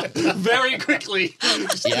how, like, very quickly,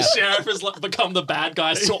 the sheriff has become the bad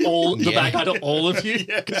guy to bad guy to all of you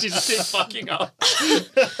because you just keep fucking up.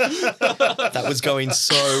 That was going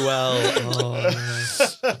so well. Oh,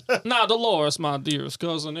 no. Now, Dolores, my dearest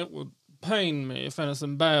cousin, it would pain me if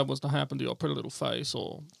anything bad was to happen to your pretty little face,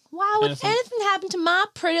 or Why would anything happen to my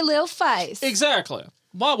pretty little face? exactly.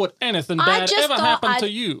 Why would anything bad ever happen to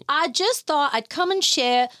you? I just thought I'd come and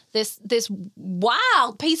share this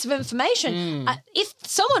wild piece of information. If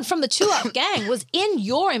someone from the 2-Up Gang was in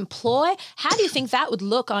your employ, how do you think that would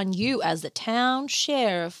look on you as the town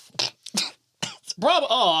sheriff?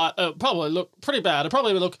 Probably look pretty bad. It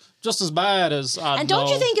probably would look just as bad as And don't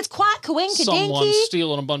you think it's quite someone coinkydinky?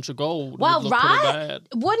 stealing a bunch of gold? Well, would look pretty right? bad.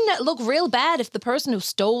 Wouldn't it look real bad if the person who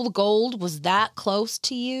stole the gold was that close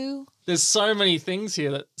to you? There's so many things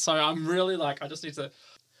here that. So I'm really like, I just need to.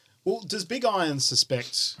 Well, does Big Iron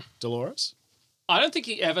suspect Dolores? I don't think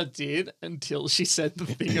he ever did until she said the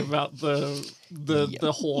thing about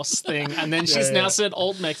the horse thing, and then she's now said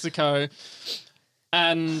Old Mexico,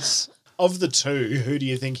 and. Of the 2, who do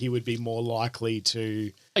you think he would be more likely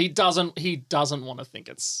to? He doesn't want to think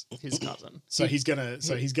it's his cousin. So he's gonna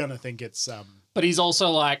think it's But he's also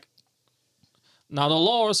like, now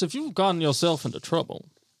Dolores, if you've gotten yourself into trouble,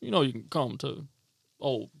 you know you can come to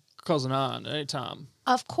old cousin Iron anytime.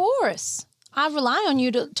 Of course. I rely on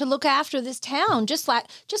you to look after this town, just like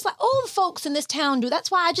all the folks in this town do.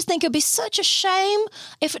 That's why I just think it'd be such a shame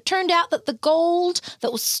if it turned out that the gold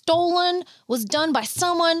that was stolen was done by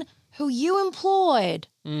someone who you employed.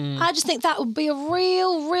 I just think that would be a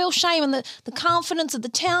real shame, and the confidence of the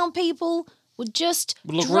town people would just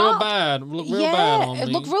Would look drop. real bad. Would look real bad on it'd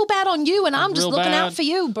me. look real bad on you, and I'm just real looking out bad. for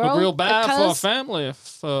you, bro. Look real bad for a because- family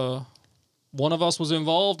if one of us was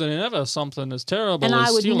involved in ever something as terrible And as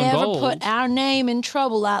I would stealing never gold. put our name in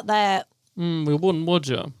trouble like that. We wouldn't, would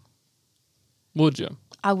you? Would you?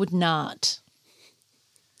 I would not,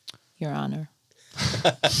 Your Honor.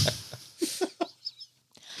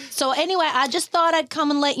 So anyway, I just thought I'd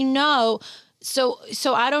come and let you know. So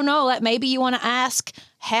I don't know. Like maybe you want to ask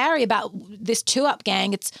Harry about this 2-Up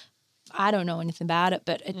Gang. I don't know anything about it,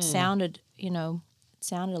 but it sounded a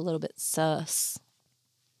little bit sus.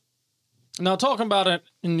 Now, talking about it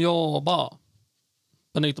in your bar,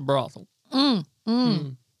 beneath the brothel. I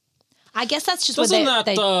guess that's just Doesn't what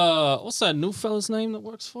they what's that new fella's name that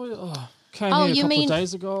works for you? Oh, came here a you couple mean of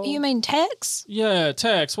days ago. You mean Tex? Yeah,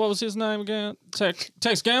 Tex. What was his name again?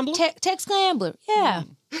 Tex Gambler? Tex Gambler. Yeah.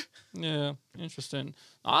 Yeah, interesting.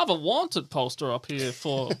 I have a wanted poster up here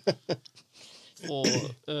for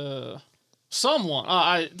someone.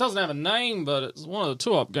 It doesn't have a name, but it's one of the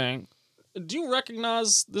 2-Up Gang. Do you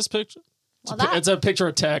recognize this picture? It's a picture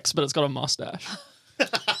of Tex, but it's got a mustache.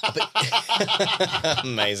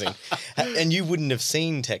 Amazing. And you wouldn't have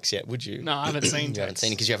seen Tex yet, would you? No, I haven't seen Tex. You haven't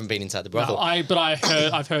seen it because you haven't been inside the No, brothel.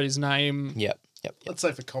 I've heard his name. Yep. Let's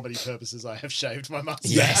say for comedy purposes, I have shaved my mustache.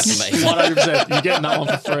 Yes, amazing. 100%. You're getting that one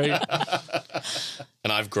for free.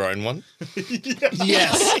 And I've grown one.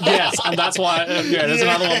 Yes, and that's why. There's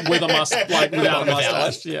another one with a without a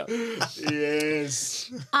mustache. Yeah.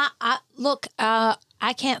 Yes. Look,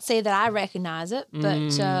 I can't say that I recognize it,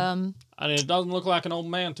 but And it doesn't look like an old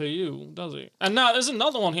man to you, does he? And now there's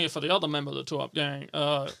another one here for the other member of the 2-Up Gang,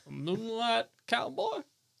 Moonlight Cowboy.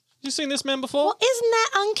 You seen this man before? well, isn't that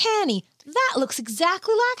uncanny? That looks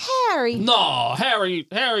exactly like Harry. No, Harry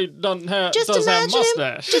doesn't have, Just does have imagine him.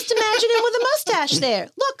 mustache. Just imagine him with a mustache there.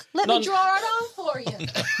 Look, let me None- draw it on for you.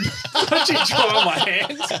 Did you draw on my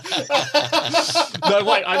hands? No,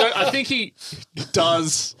 wait. I think he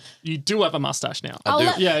does. You do have a mustache now. Oh, do.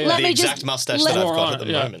 let, Yeah, yeah. let The me exact just mustache let- that I've Draw got on at the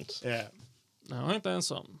it, yeah. moment. Yeah. No, ain't that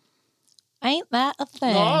something? Ain't that a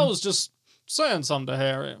thing? No, I was just saying something to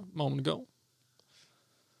Harry a moment ago.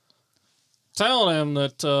 Telling him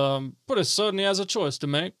that pretty certain he has a choice to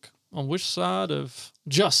make on which side of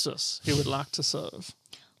justice he would like to serve.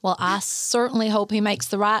 Well, I certainly hope he makes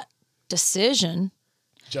the right decision.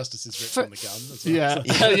 Justice is written For- on the gun.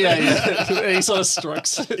 As well. Yeah. He sort of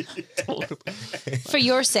strokes. For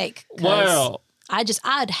your sake. 'cause Well,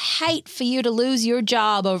 I'd hate for you to lose your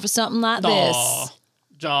job over something like aw, this.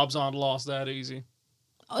 jobs aren't lost that easy.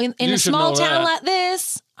 In You a should small know town that. like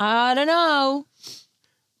this, I don't know.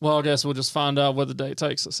 Well, I guess we'll just find out where the day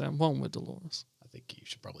takes us, Sam. Won't we, Dolores? I think you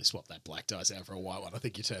should probably swap that black dice out for a white one. I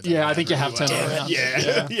think you turned. Yeah, that I think around you have really turned well. it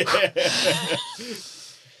around. Yeah.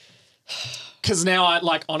 Because now,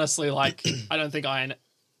 honestly, I don't think Iron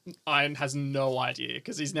has no idea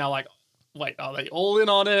because he's now like, wait, are they all in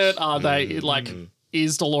on it? Are they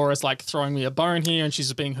is Dolores like throwing me a bone here and she's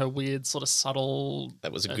just being her weird sort of subtle?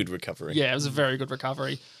 That was a good recovery. Yeah, it was a very good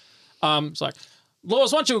recovery. It's like,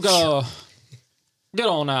 Dolores, why don't you go get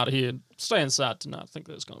on out of here? Stay inside tonight. I think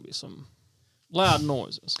there's going to be some loud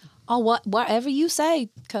noises. Oh, whatever you say,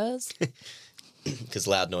 cuz. Because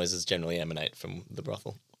loud noises generally emanate from the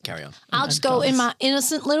brothel. Carry on. I'll just go in my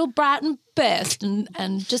innocent little Brighton best and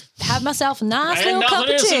just have myself a nice Ain't little cup nothing of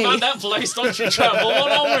innocent tea. about that place. Don't you try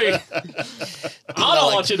pulling on me. I don't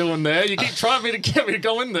know what you're doing there. You keep trying to get me to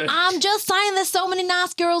go in there. I'm just saying there's so many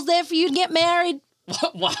nice girls there for you to get married.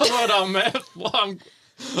 Why would I, man?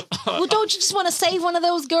 Well, don't you just want to save one of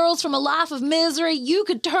those girls from a life of misery? You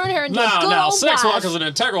could turn her into a good Now, old sex wife. work is an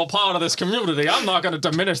integral part of this community. I'm not going to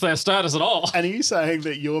diminish their status at all. And are you saying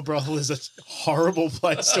that your brothel is a horrible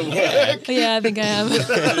place to work? Yeah, I think I am.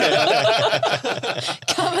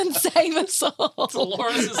 Come and save us all.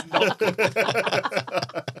 Dolores is not good.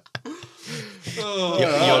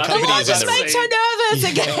 Your company That is in just the makes her nervous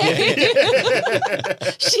again.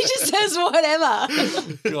 She just says whatever.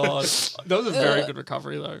 God. That was a very good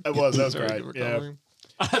recovery, though. It was. That was Very great. good Yeah. recovery.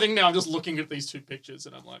 I think now I'm just looking at these two pictures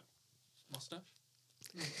and I'm like, mustache?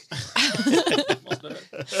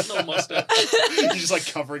 Mustache. No mustache. You're just like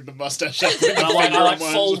covering the mustache up. And I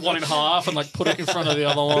fold one in half and like put it in front of the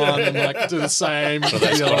other one and like do the same. One of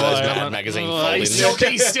those the other Mad way. I'm like, Magazine "Oh, fold he's in still,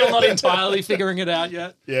 he's still not entirely figuring it out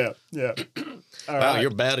yet. Yeah. Yeah. All Wow, right. you're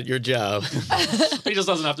bad at your job. He just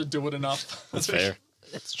doesn't have to do it enough. That's fair.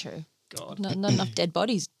 That's true. God. Not enough dead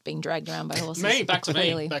bodies being dragged around by horses. Me, back to me.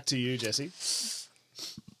 clearly. Back to you, Jesse.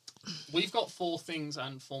 We've got 4 things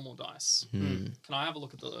and 4 more dice. Can I have a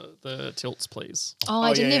look at the tilts, please? Oh, I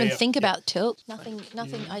Oh, didn't yeah, even yeah, think about tilt. Nothing.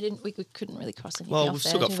 I didn't. We couldn't really cross anything Well, off we've there,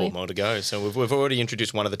 still got did 4 we? more to go. So we've already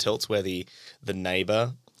introduced one of the tilts where the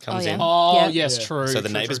neighbour comes yeah. in. Oh, Yeah. yes, Yeah. true. So the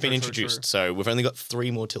true, neighbour's true, been true, introduced. true. So we've only got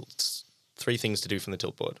 3 more tilts. 3 things to do from the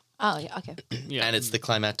tilt board. Oh, yeah. Okay. Yeah. And it's the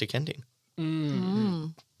climactic ending.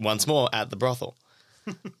 Once more at the brothel.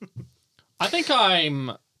 I think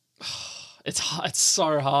I'm. It's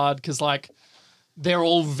so hard because like they're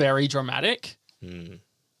all very dramatic, and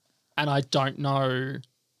I don't know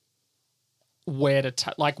where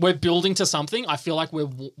to like. We're building to something. I feel like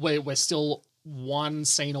we're still one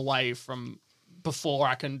scene away from before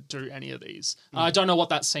I can do any of these. I don't know what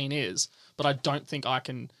that scene is, but I don't think I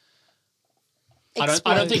can. I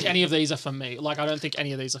don't think any of these are for me. Like I don't think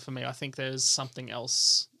any of these are for me. I think there's something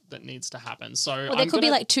else that needs to happen. So Well, there could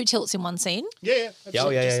be like 2 tilts in one scene. Yeah. Yeah,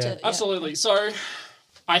 yeah, Just yeah. to- Absolutely. So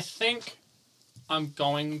I think I'm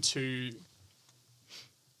going to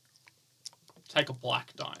take a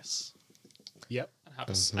black dice Yep. and have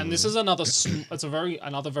and this is another it's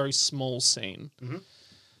another very small scene.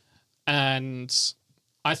 And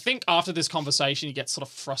I think after this conversation he gets sort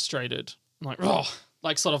of frustrated. Like, oh,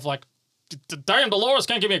 like sort of like damn Dolores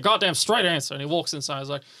can't give me a goddamn straight answer. And he walks inside and is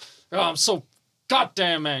like, oh, I'm so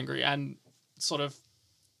goddamn angry, and sort of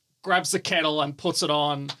grabs the kettle and puts it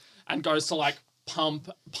on and goes to like pump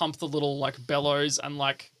the little like bellows and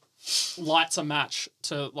like lights a match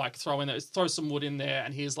to like throw some wood in there,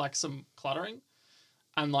 and hears like some cluttering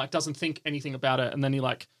and like doesn't think anything about it, and then he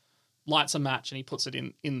like lights a match and he puts it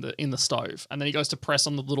in the stove, and then he goes to press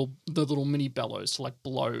on the little mini bellows to like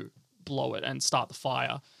blow it and start the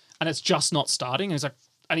fire, and it's just not starting, and he's like,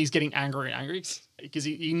 and he's getting angry because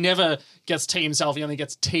he never gets tea himself. He only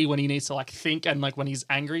gets tea when he needs to like think and like when he's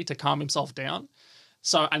angry to calm himself down.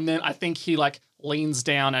 So, and then I think he like leans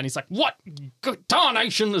down and he's like, "What good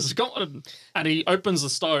tarnation is going on?" And he opens the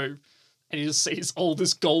stove and he just sees all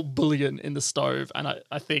this gold bullion in the stove. And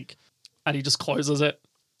I think, and he just closes it.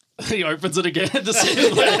 He opens it again to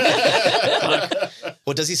see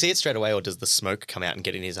Or does he see it straight away, or does the smoke come out and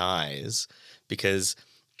get in his eyes? Because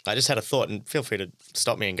I just had a thought, and feel free to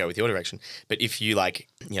stop me and go with your direction. But if you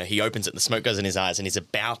he opens it and the smoke goes in his eyes and he's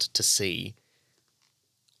about to see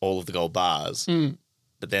all of the gold bars.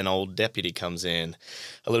 But then old deputy comes in,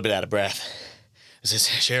 a little bit out of breath. He says,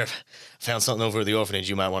 "Sheriff, I found something over at the orphanage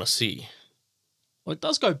you might want to see." Well, it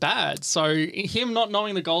does go bad. So him not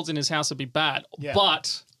knowing the gold's in his house would be bad. Yeah.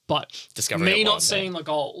 But Discovering me it not one day. seeing the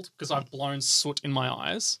gold because I've blown soot in my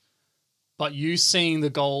eyes, but you seeing the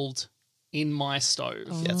gold in my stove.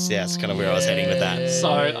 That's kind of where I was heading with that. So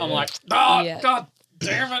I'm like, oh, Yeah. God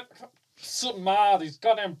damn it. Soot in my eye. These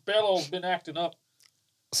goddamn bellows been acting up.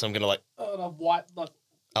 So I'm going to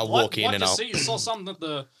I'll walk in and you see? You saw something at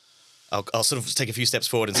the... I'll sort of take a few steps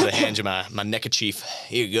forward and sort of hand you my neckerchief.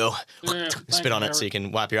 Here you go. Yeah, Spit thank on you, it so Harry. you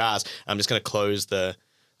can wipe your eyes. I'm just going to close the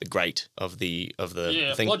grate of the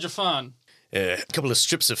Yeah, thing. what'd you find? A couple of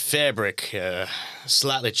strips of fabric,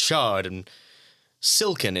 slightly charred and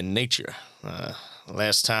silken in nature.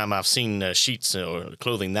 Last time I've seen sheets or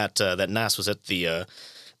clothing that nice was at the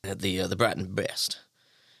Brighton Best.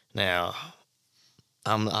 Now,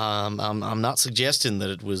 I'm not suggesting that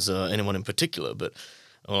it was anyone in particular, but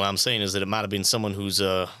all I'm saying is that it might have been someone who's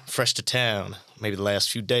fresh to town, maybe the last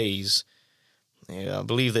few days. Yeah, I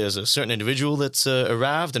believe there's a certain individual that's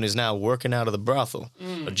arrived and is now working out of the brothel,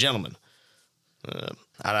 a gentleman.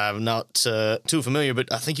 I'm not too familiar,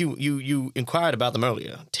 but I think you inquired about them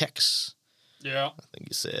earlier. Tex, Yeah. I think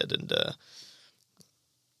you said, and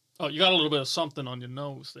Oh, you got a little bit of something on your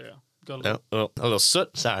nose there. Got a little... a little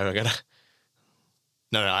soot. Sorry, I gotta.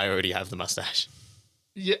 No, I already have the mustache.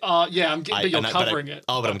 Yeah, I'm getting, but you're covering it.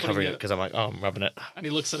 Oh, but I'm putting covering it because I'm like, I'm rubbing it. And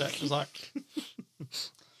he looks at it. He's like, and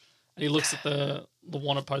he looks at the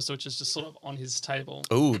wanted poster, which is just sort of on his table.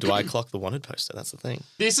 Oh, do I clock the wanted poster? That's the thing.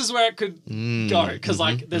 This is where it could go because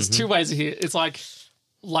there's two ways here. It's like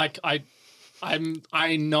I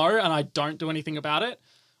know and I don't do anything about it,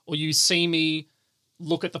 or you see me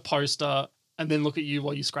look at the poster and then look at you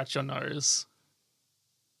while you scratch your nose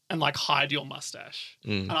and like hide your mustache.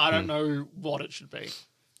 And I don't know what it should be.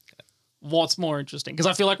 What's more interesting? Because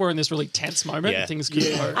I feel like we're in this really tense moment Yeah. and things could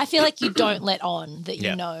go. I feel like you don't let on that you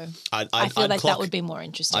Yeah. know. I'd I feel like clock, that would be more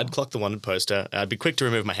interesting. I'd clock the wanted poster. I'd be quick to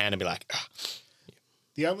remove my hand and be like, "Ugh."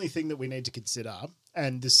 The only thing that we need to consider,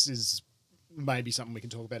 and this is maybe something we can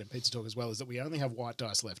talk about in Pizza Talk as well, is that we only have white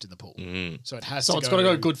dice left in the pool. So it has So to it's got to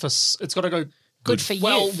go good for. It's got to go Good for you.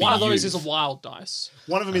 Well, one of you. those is a wild dice.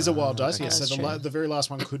 One of them is a wild dice, yes. That's So true. the very last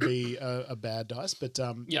one could be a bad dice, but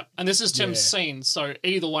Yeah, and this is Tim's Yeah. scene. So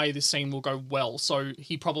either way, this scene will go well. So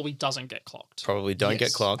he probably doesn't get clocked. Probably don't get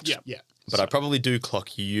Yes. clocked. Yeah. yeah. But I probably do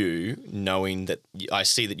clock you, knowing that I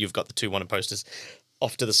see that you've got the two wanted posters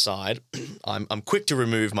off to the side. I'm quick to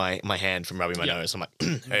remove my hand from rubbing my Yeah. nose. I'm like,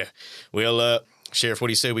 hey, well, Sheriff, what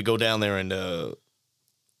do you say we go down there and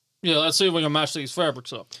Yeah, let's see if we can match these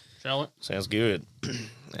fabrics up, shall we? sounds good.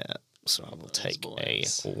 Yeah, so I will take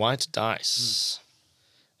boys. a white dice,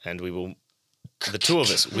 and we will, the two of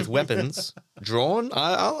us with weapons drawn.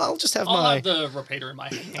 I'll just have I'll my. have the repeater in my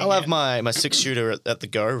hand. I'll have my 6-shooter at the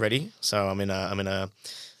go ready, so I'm in a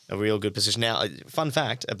real good position now. Fun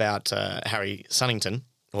fact about Harry Sunnington,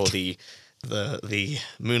 or the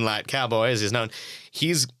Moonlight Cowboy as he's known,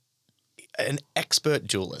 he's an expert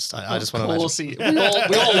duelist. I just want to Of imagine. course he.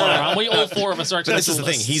 We all are, aren't we? All four of us are actually. But this is the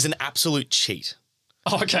thing: duelists. he's an absolute cheat.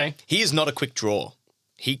 Oh, okay. He is not a quick draw.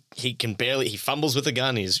 He can barely. He fumbles with the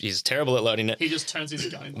gun. He's terrible at loading it. He just turns his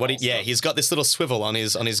gun. He's got this little swivel on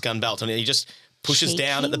his gun belt, and he just pushes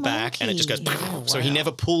down at the Cheeky back, and it just goes. monkey. So he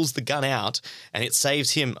never pulls the gun out, and it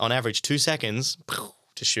saves him on average 2 seconds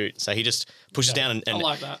to shoot. So he just pushes down, and I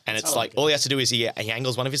like that. and it's like all he has to do is he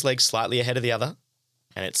angles one of his legs slightly ahead of the other,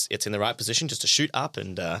 and it's in the right position just to shoot up,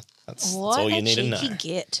 and that's What all you a need to know. cheeky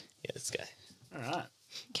git. Yeah, this guy. All right.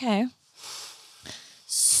 Okay.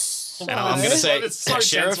 And I'm going to say, it's so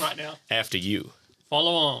Sheriff, tense right now. after you.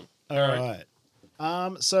 Follow on. All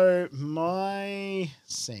right. So my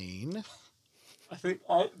scene. I think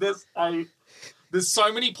there's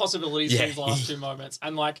so many possibilities Yeah. for these last two moments,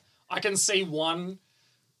 and like I can see one.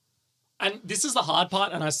 And this is the hard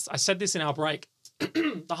part, and I said this in our break.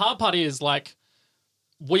 The hard part is like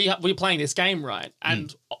we're playing this game, right?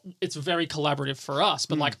 And it's very collaborative for us,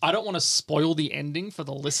 but like I don't want to spoil the ending for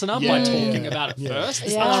the listener by Yeah. talking about it Yeah. first.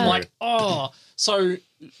 Yeah. And I'm like, oh, so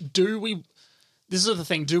do we? This is the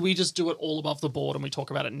thing. Do we just do it all above the board and we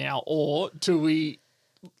talk about it now, or do we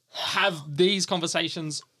have these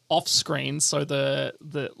conversations off screen, so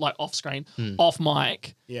the like off screen, off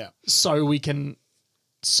mic, Yeah. so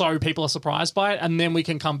people are surprised by it, and then we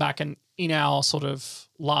can come back and in our sort of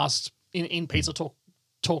last in pizza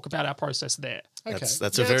talk about our process there. Okay.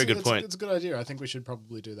 That's a very good point. It's a good idea. I think we should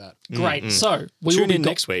probably do that. Great. So we will Tune be in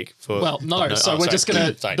next week for. Well, no. So we're sorry. just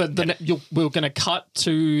gonna Sorry. we're gonna cut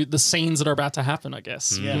to the scenes that are about to happen. I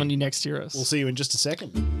guess when you next hear us. We'll see you in just a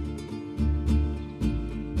second.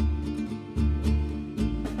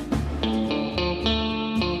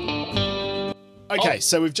 Okay,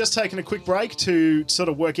 so we've just taken a quick break to sort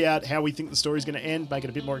of work out how we think the story's going to end, make it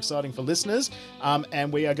a bit more exciting for listeners,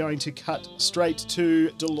 and we are going to cut straight to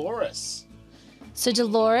Dolores. So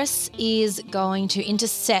Dolores is going to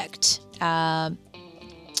intersect Jeremy.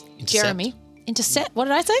 Intersect? What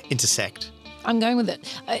did I say? Intersect. I'm going with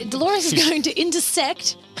it. Dolores is going to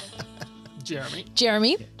intersect Jeremy.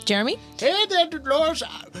 Jeremy. Jeremy? Hey there, Dolores.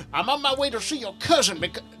 I'm on my way to see your cousin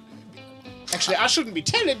because... Actually, I shouldn't be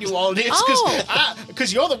telling you all this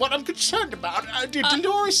because you're the one I'm concerned about.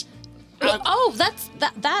 Dolores...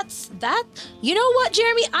 That's that. You know what,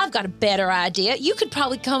 Jeremy? I've got a better idea. You could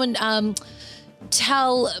probably come and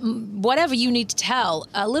tell whatever you need to tell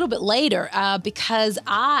a little bit later because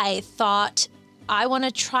I thought I want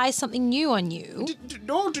to try something new on you.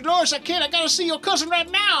 No, Dolores, I can't. I gotta see your cousin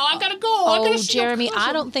right now. I gotta go. Oh, Jeremy,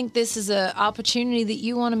 I don't think this is an opportunity that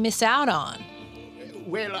you want to miss out on.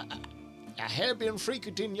 Well, I have been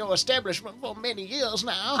frequenting your establishment for many years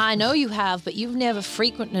now. I know you have, but you've never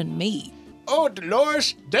frequented me. Oh,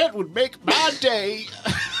 Dolores, that would make my day.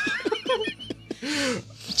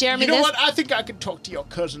 Jeremy, You know what? I think I can talk to your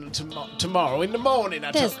cousin tomorrow in the morning.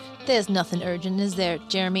 There's nothing urgent, is there,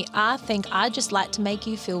 Jeremy? I think I'd just like to make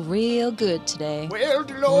you feel real good today. Well,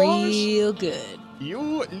 Dolores, Real good.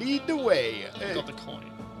 you lead the way. Got the coin.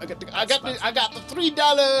 I got the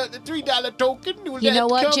 $3 token. Will You that know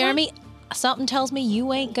what, cover? Jeremy? Something tells me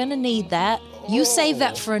you ain't gonna need that. You save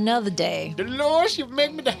that for another day. Dolores, you've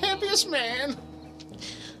made me the happiest man.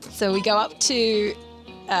 So we go up to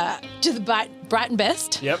the Brighton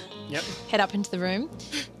Best. Yep. Head up into the room.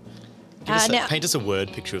 Paint us a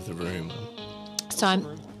word picture of the room. So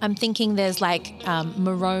I'm thinking there's like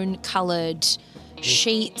maroon coloured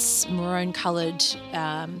sheets, maroon coloured,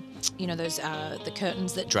 those the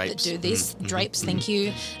curtains that Drapes. do this drapes. Thank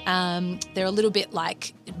you. They're a little bit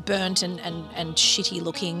like burnt and shitty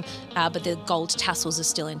looking, but the gold tassels are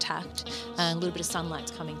still intact. A little bit of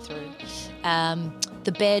sunlight's coming through.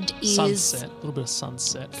 The bed is Sunset. A little bit of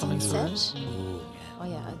sunset coming through. sunset. Oh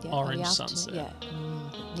yeah, Orange the afternoon, sunset. Yeah,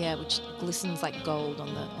 yeah, which glistens like gold on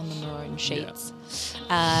the maroon sheets.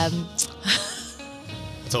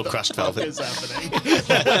 It's all crushed What velvet. is happening?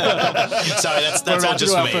 Sorry, that's all about to just do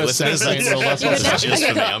for our me. first sex Listeners, scene, Will. That's that's what's just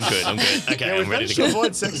for me. I'm good. Okay, Yeah, I'm we've ready managed to to go.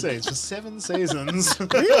 avoid sex scenes for 7 seasons.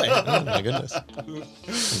 Really? Oh my goodness. I'm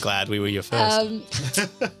glad we were your first.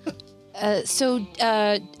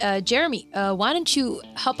 Jeremy, why don't you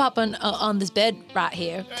hop up on this bed right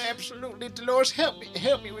here? Absolutely, Dolores, help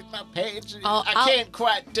me with my page. I'll- I can't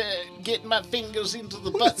quite get my fingers into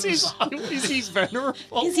the buttons. Is he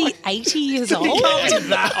vulnerable? Is he 80 years old? He can't be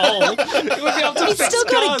that old. He would be able to He's fix still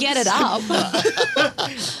got guns. to get it up.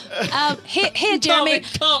 Here, Jeremy.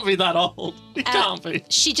 Can't be that old. He can't be.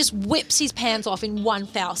 She just whips his pants off in one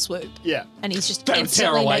foul swoop, Yeah. and he's just Don't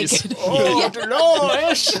instantly tearaways. naked. Oh,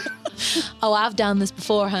 Dolores. Oh, I've done this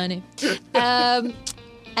before, honey. And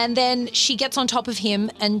then she gets on top of him,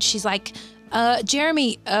 and she's like,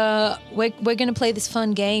 Jeremy, we're going to play this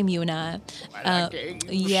fun game, you and I.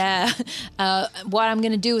 Yeah. What I'm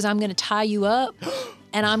going to do is I'm going to tie you up,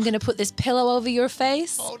 and I'm going to put this pillow over your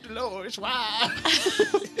face. Oh, Dolores, why?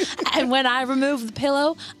 And when I remove the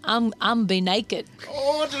pillow, I'm be naked.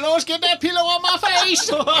 Oh, Dolores, get that pillow on my face.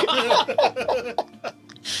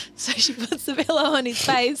 So she puts the pillow on his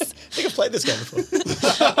face, I think I've played this game before.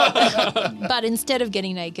 but instead of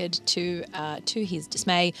getting naked, to his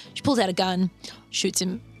dismay, she pulls out a gun, shoots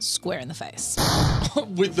him square in the face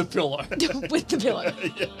With the pillow. with the pillow,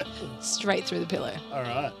 straight through the pillow. All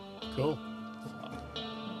right. Cool.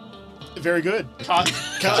 Very good. Cut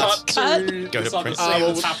Cut. to Go to this other print. scene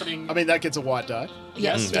that's happening. I mean, that gets a white die,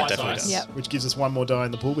 Yes. that white definitely dice. does. Yep. which gives us one more die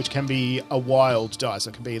in the pool, which can be a wild die. So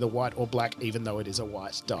it can be either white or black, even though it is a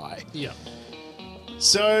white die. Yeah.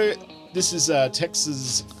 So this is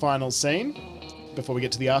Tex's final scene before we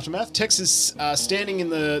get to the aftermath. Tex is standing in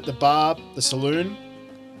the bar, the saloon,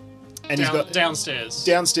 and he's got Downstairs.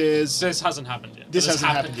 downstairs. This hasn't happened yet. This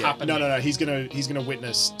hasn't happened yet. happened No. yet. He's gonna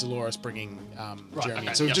witness Dolores bringing Right, Jeremy.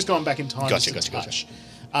 okay, So we've yep. just gone back in time. Gotcha, just to gotcha.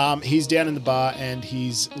 touch. He's down in the bar and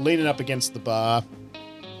he's leaning up against the bar,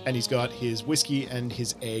 and he's got his whiskey and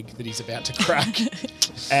his egg that he's about to crack.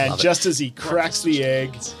 And just as he cracks the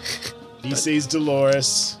egg, he sees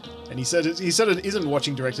Dolores. And he sort of isn't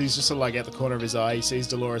watching directly. He's just sort of like at the corner of his eye. He sees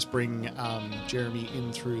Dolores bring Jeremy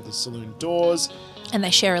in through the saloon doors. And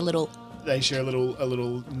they share a little. They share a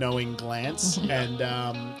little knowing glance, and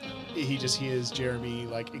he just hears Jeremy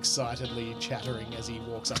like excitedly chattering as he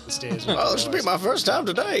walks up the stairs. Well, this will be my first time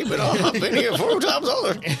today, but I've been here 4 times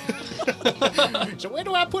already. So where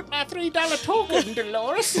do I put my $3 token,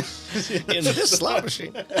 Dolores? In this slot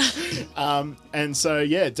machine. And so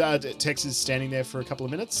Tex is standing there for a couple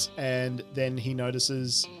of minutes, and then he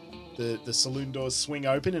notices the saloon doors swing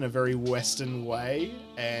open in a very Western way,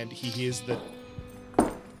 and he hears the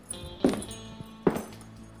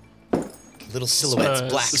Little silhouettes,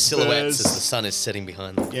 Spurs. black The silhouettes Spurs. as the sun is setting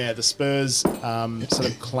behind them. the spurs sort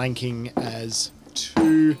of clanking as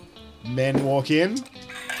 2 men walk in.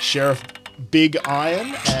 Sheriff Big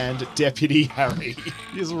Iron and Deputy Harry.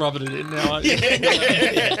 You're just rubbing it in now, aren't you?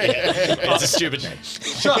 It's a stupid name.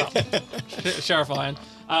 Shut up. Sheriff Iron.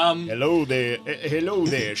 Hello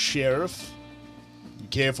there, Sheriff. You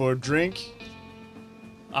care for a drink?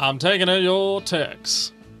 I'm taking it your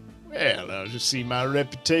Tex. Well, I just see my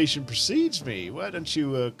reputation precedes me. Why don't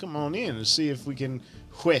you come on in and see if we can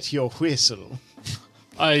whet your whistle?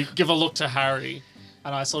 I give a look to Harry,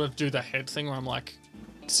 and I sort of do the head thing where I'm like,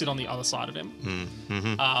 sit on the other side of him.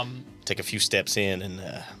 Take a few steps in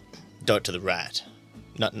and dart to the right.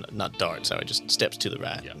 Not dart, sorry, just steps to the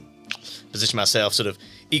right. Yeah. Position myself sort of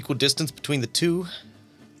equal distance between the two.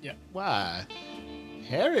 Yeah. Why,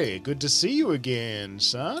 Harry, good to see you again,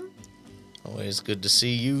 son. Always good to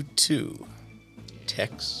see you too,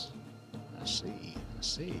 Tex. I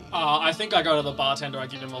see. I think I go to the bartender, I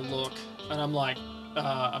give him a look, and I'm like,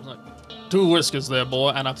 2 whiskers there, boy,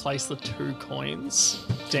 and I place the 2 coins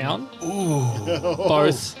down. Ooh.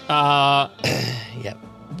 Both. Yep.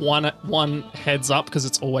 One heads up because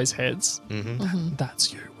it's always heads.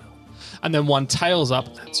 That's you, Will. And then one tails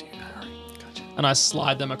up. That's you, Harry. Gotcha. And I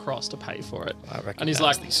slide them across to pay for it. I recognize And he's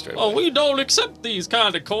like, these straight "Oh, away." we don't accept these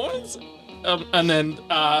kind of coins." And then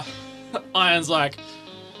Iron's like,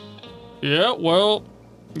 "Yeah, well,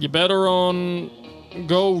 you better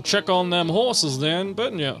go check on them horses then,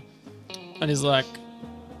 better you?" And he's like,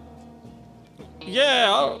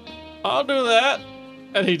 "Yeah, I'll do that."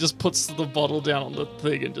 And he just puts the bottle down on the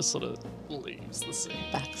thing and just sort of leaves the scene.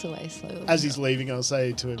 Backs away slowly. As he's leaving, I'll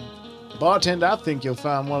say to him, "Bartender, I think you'll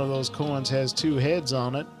find one of those coins has 2 heads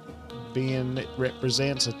on it, being it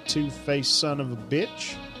represents a 2-faced son of a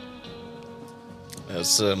bitch." That's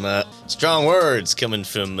some strong words coming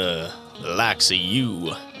from the likes of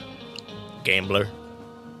you, gambler.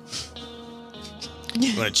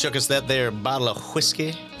 You want to chuck us that there bottle of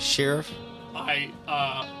whiskey, Sheriff? I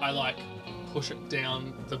like push it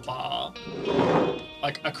down the bar,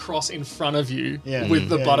 like across in front of you with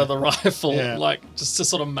the butt of the rifle, like just to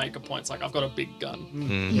sort of make a point. It's like I've got a big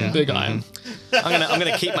gun, big iron. I'm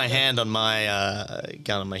gonna keep my hand on my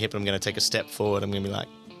gun on my hip, and I'm gonna take a step forward. I'm gonna be like,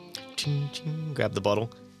 ching, ching, grab the bottle,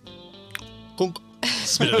 clunk,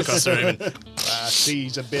 spit it across the room, and I see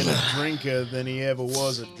he's a better drinker than he ever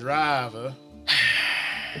was a driver.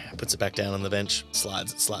 puts it back down on the bench,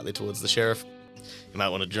 slides it slightly towards the sheriff. You might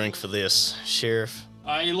want to drink for this, Sheriff.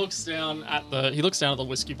 He looks down at the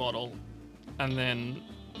whiskey bottle, and then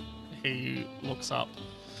he looks up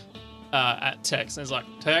at Tex and he's like,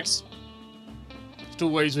 "Tex, there's 2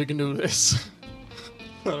 ways we can do this.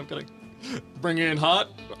 I'm gonna bring you in hot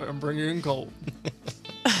and bring you in cold."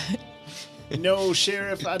 No,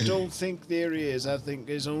 Sheriff, I don't think there is. I think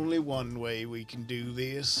there's only one way we can do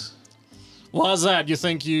this. Why's that? You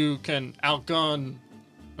think you can outgun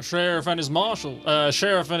a sheriff and his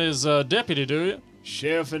sheriff and his deputy, do you?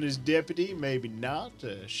 Sheriff and his deputy, maybe not.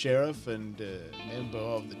 Sheriff and member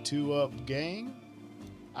of the 2-Up gang.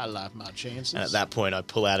 I like my chances. And at that point, I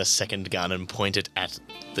pull out a second gun and point it at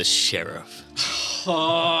the sheriff.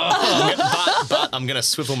 But I'm going to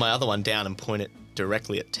swivel my other one down and point it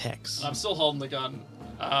directly at Tex. I'm still holding the gun,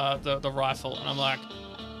 the rifle, and I'm like,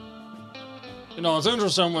 you know, it's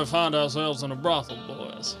interesting we find ourselves in a brothel,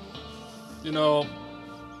 boys. You know,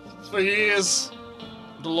 for years,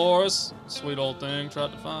 Dolores, sweet old thing,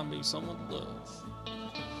 tried to find me someone to love.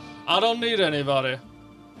 I don't need anybody.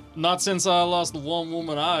 Not since I lost the one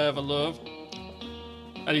woman I ever loved.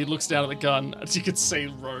 And he looks down at the gun, as you can see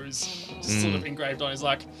Rose just sort of engraved on. He's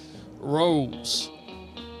like, "Rose.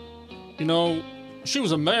 You know, she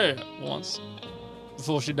was a mayor once,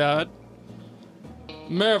 before she died.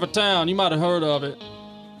 Mayor of a town, you might have heard of it.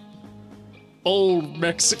 Old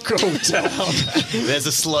Mexico town." There's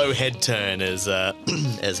a slow head turn as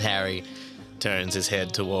Harry turns his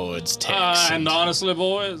head towards Tex. And honestly,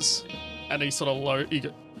 boys, and he sort of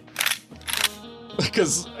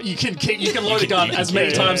because you can load a gun as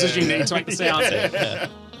many times as you need to make the sound.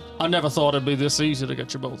 I never thought it'd be this easy to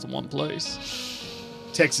get you both in one place.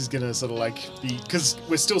 Tex is gonna sort of like be, because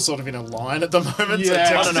we're still sort of in a line at the moment. Yeah. So I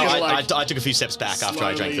Tex don't know. is gonna, I took a few steps back after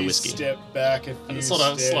I drank the slowly whiskey. Step back a few Sort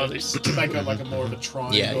of steps to make it like a more of a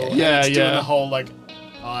triangle. Yeah. And Yeah, it's doing yeah. the whole like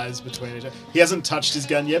eyes between each other. He hasn't touched his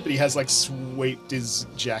gun yet, but he has like swept his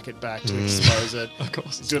jacket back to expose it. Of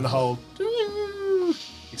course. He's doing the whole.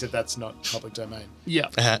 Except that's not public domain. Yeah.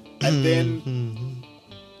 And then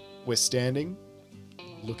we're standing,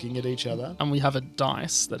 looking at each other, And we have a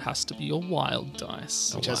dice that has to be a wild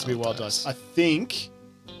dice. which has to be wild dice. I think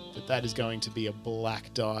that is going to be a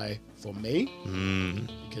black die for me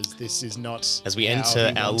because this is not As we how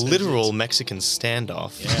enter he our wanted literal it. Mexican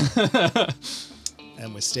standoff.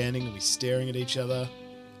 And we're standing and we're staring at each other,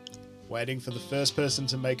 waiting for the first person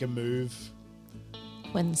to make a move.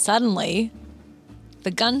 When suddenly, the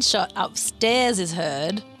gunshot upstairs is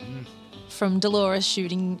heard from Dolores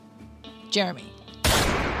shooting Jeremy.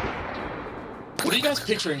 What are you guys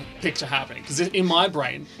picture happening? Because in my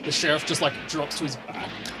brain, the sheriff just like drops to his back.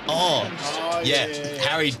 Oh, Oh, yeah.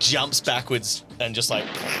 Harry jumps backwards and just like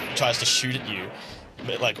tries to shoot at you,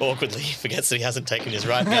 but like awkwardly forgets that he hasn't taken his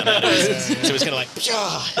right gun out of his. So he's kind of like,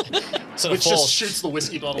 sort of Which falls. just shoots the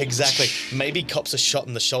whiskey bottle. Exactly. Maybe cops a shot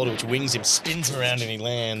in the shoulder, which wings him, spins him around, and he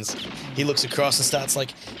lands. He looks across and starts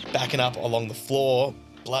like backing up along the floor,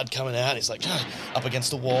 blood coming out. He's like up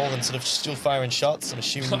against the wall and sort of still firing shots. I'm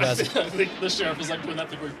assuming you I guys. think the sheriff is like doing that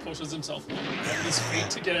thing where he pushes himself on his feet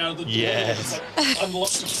to get out of the door. Yes. It's like,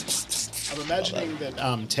 unlock. I'm imagining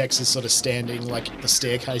that Tex is sort of standing, like the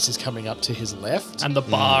staircase is coming up to his left. And the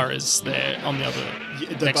bar is there on the other.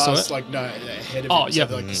 The next to bar's it? like ahead of Oh, him. yeah.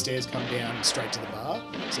 So like the stairs come down straight to the bar.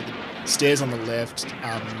 So the stairs on the left.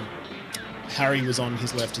 Harry was on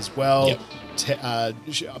his left as well. Yep.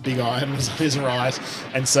 Big Iron was on his right,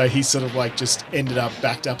 and so he sort of like just ended up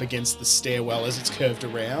backed up against the stairwell as it's curved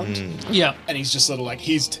around. Yeah. And he's just sort of like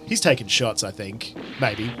he's taking shots. I think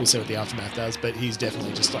maybe we'll see what the aftermath does, but he's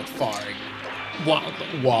definitely just like firing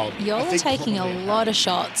Wildly. wild. Y'all I are think taking a probably- lot of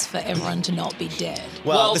shots for everyone to not be dead.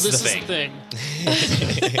 Well, this this is is the thing.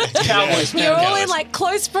 Cowboys. You're all Cowboys. in like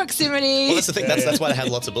close proximity. Well, that's the thing. That's why I had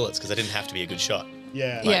lots of bullets, because I didn't have to be a good shot.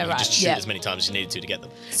 Yeah. Yeah, You right. just shoot yeah. as many times as you needed to get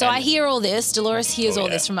them. So I hear all this. Dolores hears Oh, all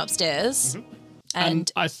yeah. this from upstairs. And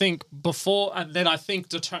And I think before, and then I think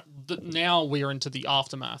now we're into the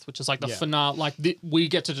aftermath, which is like the Yeah. finale. Like we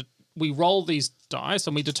get to we roll these dice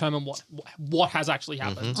and we determine what has actually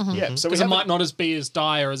happened. Yeah. So we Because it have might not as be as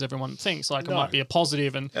dire as everyone thinks. Like it No. might be a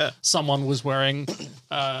positive, and someone was wearing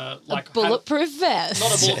like bulletproof vest.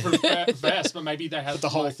 not a bulletproof vest, but maybe they had the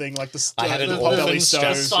whole like, thing, like the I had an the orphan belly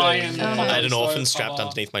strap. stove Cyan, thing. yeah. I had an So, orphan strapped oh.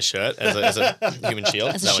 underneath my shirt as a human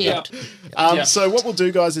shield. As a That would shield. help. Yeah. So what we'll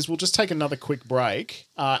do, guys, is we'll just take another quick break,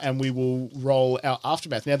 and we will roll our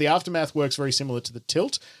aftermath. Now, the aftermath works very similar to the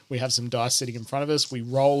tilt. We have some dice sitting in front of us. We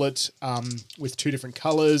roll it with two different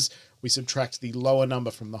colors. We subtract the lower number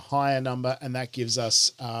from the higher number, and that gives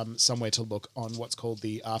us somewhere to look on what's called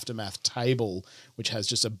the aftermath table, which has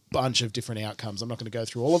just a bunch of different outcomes. I'm not going to go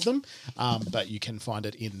through all of them, but you can find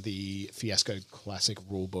it in the Fiasco Classic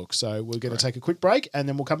rulebook. So we're going to take a quick break, and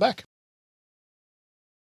then we'll come back.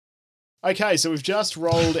 Okay, so we've just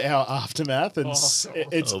rolled our aftermath, and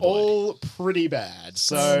it's Oh, boy. all pretty bad.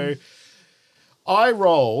 So I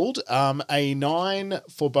rolled a 9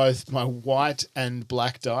 for both my white and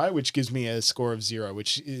black die, which gives me a score of 0,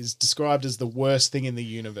 which is described as the worst thing in the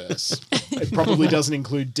universe. It probably doesn't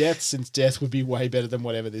include death, since death would be way better than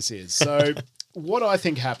whatever this is. So what I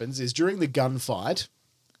think happens is during the gunfight,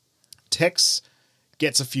 Tex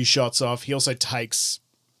gets a few shots off. He also takes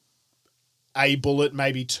a bullet,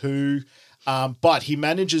 maybe two, but he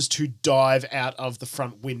manages to dive out of the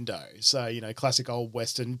front window. So, classic old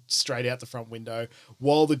Western, straight out the front window.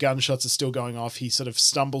 While the gunshots are still going off, he sort of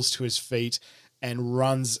stumbles to his feet and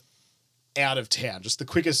runs out of town. Just the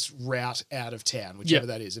quickest route out of town, whichever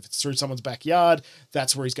that is. If it's through someone's backyard,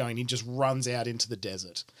 that's where he's going. He just runs out into the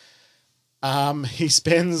desert. He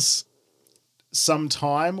spends some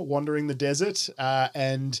time wandering the desert,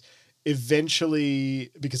 and eventually,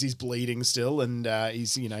 because he's bleeding still and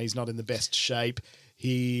he's not in the best shape,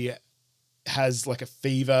 he has like a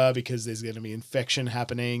fever because there's going to be infection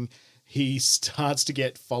happening. He starts to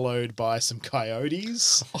get followed by some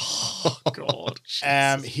coyotes. Oh God.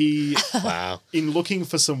 He Wow. in looking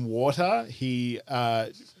for some water, he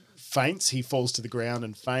faints. He falls to the ground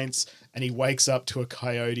and faints, and he wakes up to a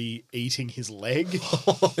coyote eating his leg.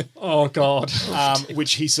 Oh God.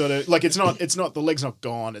 Which he sort of like. It's not the leg's not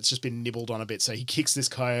gone. It's just been nibbled on a bit. So he kicks this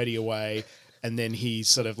coyote away, and then he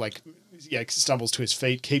sort of like stumbles to his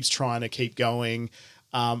feet, keeps trying to keep going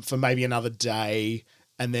for maybe another day,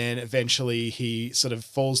 and then eventually he sort of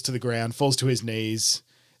falls to the ground, falls to his knees.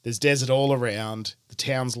 There's desert all around. The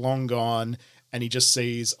town's long gone. And he just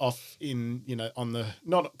sees off in, on the,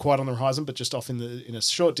 not quite on the horizon, but just off in a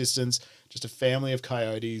short distance, just a family of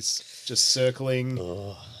coyotes just circling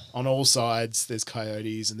on all sides. There's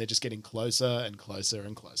coyotes, and they're just getting closer and closer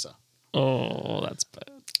and closer. Oh, that's bad.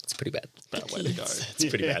 It's pretty bad. Bad way to go. It's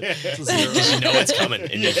pretty bad. Because you know it's coming,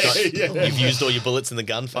 and you've used all your bullets in the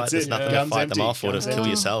gunfight. There's nothing to fight them off or to kill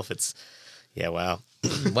yourself. It's wow.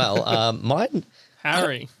 Well, mine,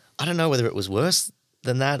 Harry. I don't know whether it was worse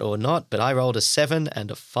than that or not, but I rolled a 7 and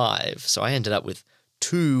a 5, so I ended up with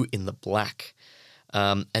 2 in the black.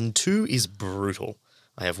 And 2 is brutal.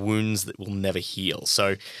 I have wounds that will never heal.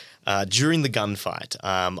 So during the gunfight,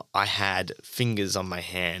 I had fingers on my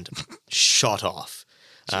hand shot off.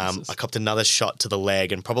 I copped another shot to the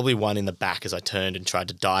leg and probably one in the back as I turned and tried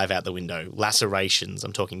to dive out the window. Lacerations,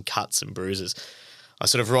 I'm talking cuts and bruises. I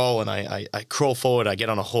sort of roll and I crawl forward, I get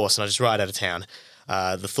on a horse and I just ride out of town.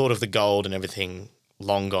 The thought of the gold and everything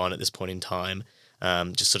long gone at this point in time,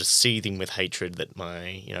 just sort of seething with hatred that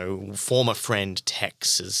my former friend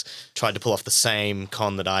Tex has tried to pull off the same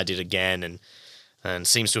con that I did again and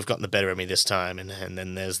seems to have gotten the better of me this time. And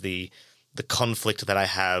then there's the conflict that I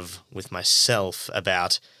have with myself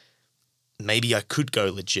about maybe I could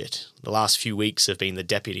go legit. The last few weeks of being the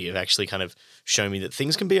deputy have actually kind of shown me that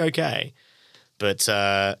things can be okay. But,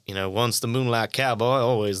 once the moonlight cowboy,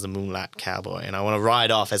 always the moonlight cowboy. And I want to ride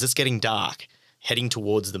off as it's getting dark, heading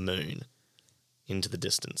towards the moon into the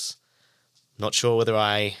distance. Not sure whether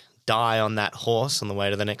I die on that horse on the way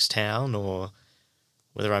to the next town or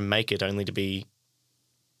whether I make it only to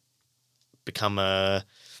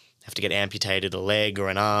have to get amputated a leg or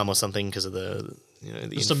an arm or something because of the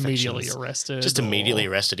just immediately arrested. Just immediately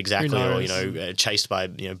arrested, exactly, or chased by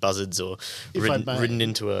buzzards, or ridden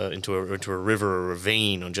into a river or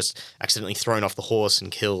ravine, or just accidentally thrown off the horse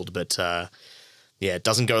and killed. But it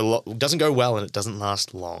doesn't go well, and it doesn't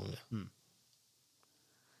last long.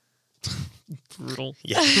 Brutal.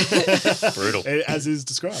 Yeah, brutal. As is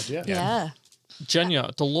described. Yeah. Yeah.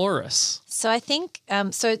 Jenya, Dolores. So I think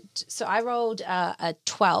so I rolled a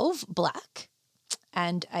 12 black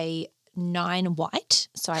and a 9 white.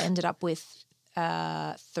 So I ended up with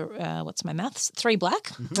what's my maths? 3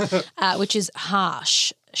 black, which is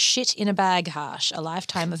harsh. Shit in a bag, harsh. A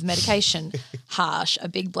lifetime of medication, harsh. A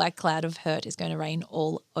big black cloud of hurt is going to rain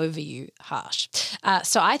all over you, harsh.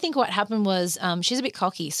 So I think what happened was she's a bit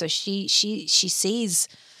cocky. So she sees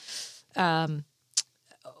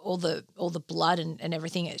all the blood and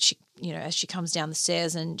everything as she comes down the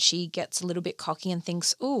stairs, and she gets a little bit cocky and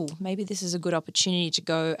thinks, oh, maybe this is a good opportunity to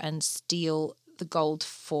go and steal the gold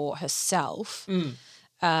for herself.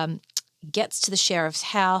 Gets to the sheriff's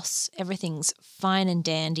house, everything's fine and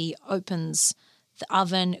dandy, opens the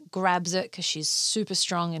oven, grabs it because she's super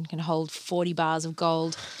strong and can hold 40 bars of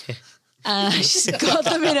gold. She's got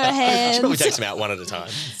them in her hands. She probably takes them out one at a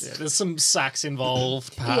time. Yeah, there's some sacks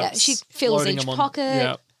involved, perhaps. Yeah, she fills loading each them on-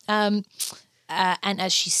 pocket. Yeah. And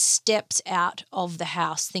as she steps out of the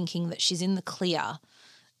house thinking that she's in the clear,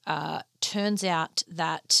 turns out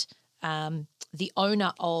that the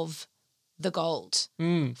owner of the gold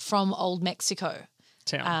from Old Mexico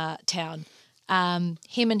town,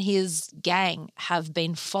 him and his gang have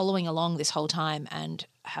been following along this whole time and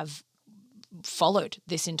have followed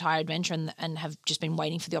this entire adventure and have just been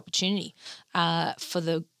waiting for the opportunity for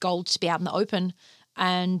the gold to be out in the open.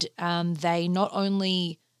 And they not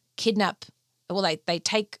only they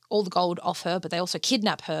take all the gold off her, but they also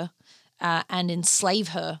kidnap her and enslave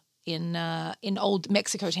her in Old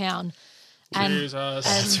Mexico town. And she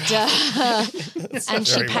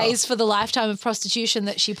pays for the lifetime of prostitution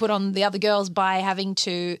that she put on the other girls by having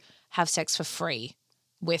to have sex for free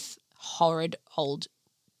with horrid old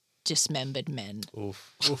dismembered men.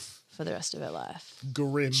 Oof. For the rest of her life.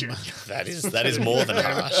 Grim. That is more than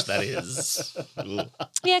harsh. That is. Ooh.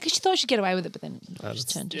 Yeah, because she thought she'd get away with it, but then it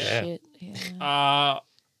just turned to shit. Yeah.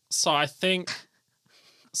 So I think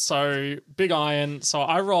Big Iron. So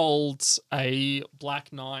I rolled a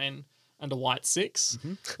black 9 and a white 6,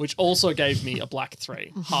 which also gave me a black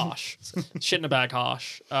 3. Harsh. Shit in a bag,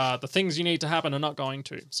 harsh. The things you need to happen are not going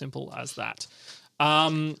to. Simple as that.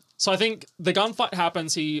 So I think the gunfight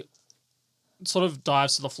happens. He sort of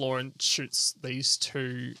dives to the floor and shoots these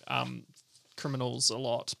 2 criminals a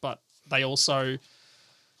lot, but they also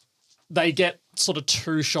they get sort of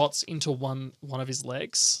 2 shots into one of his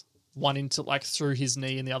legs, one into like through his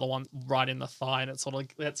knee and the other one right in the thigh, and it's sort of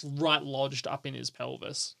like that's right lodged up in his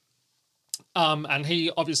pelvis. And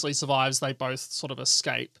he obviously survives. They both sort of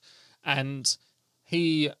escape, and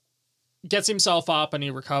he gets himself up and he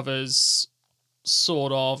recovers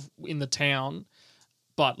sort of in the town,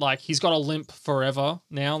 but like he's got a limp forever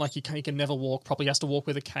now. Like he can never walk properly. He has to walk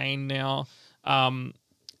with a cane now.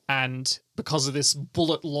 And because of this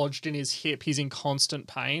bullet lodged in his hip, he's in constant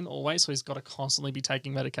pain always. So he's got to constantly be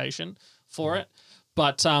taking medication for it.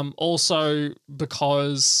 But also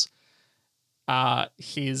because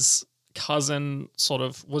his cousin sort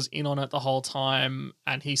of was in on it the whole time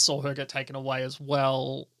and he saw her get taken away as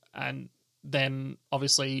well. And then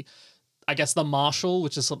obviously, I guess the marshal,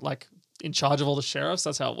 which is sort of like in charge of all the sheriffs,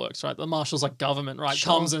 that's how it works, right? The marshal's like government, right?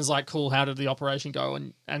 Sure. Comes and is like, cool, how did the operation go?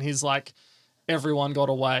 And he's like, everyone got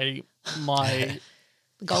away. My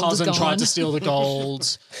gold cousin is tried gone. to steal the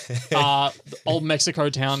gold. The old Mexico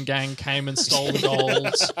Town gang came and stole the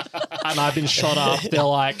gold. And I've been shot up. They're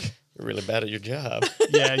like, You're really bad at your job.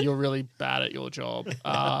 yeah, you're really bad at your job.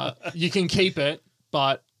 You can keep it,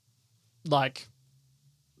 but like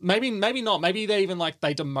maybe not. Maybe they even like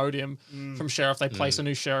they demote him from sheriff. They place a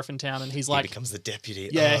new sheriff in town, and he's He like, becomes the deputy.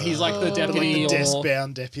 yeah, he's like the deputy Like the or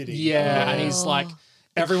desk-bound deputy. yeah, and he's like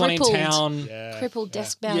everyone crippled. in town. Yeah. Crippled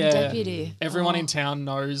desk-bound Yeah. deputy. Everyone Oh. in town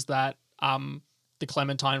knows that the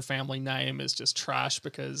Clementine family name is just trash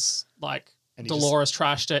because like And he Dolores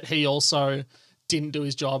trashed it. He also didn't do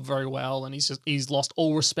his job very well, and he's lost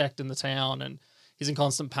all respect in the town, and he's in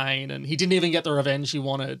constant pain, and he didn't even get the revenge he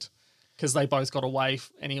wanted because they both got away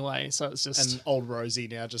anyway. So it's just And old Rosie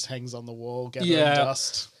now just hangs on the wall, gathering Yeah.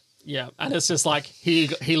 dust. yeah, and it's just like he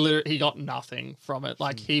got nothing from it.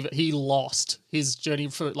 Like he lost his journey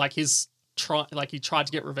for like his he tried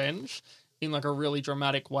to get revenge in like a really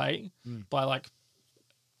dramatic way by like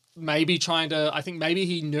maybe trying to. I think maybe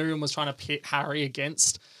he knew and was trying to pit Harry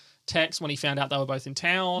against Tex when he found out they were both in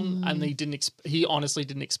town, and he honestly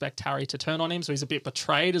didn't expect Harry to turn on him, so he's a bit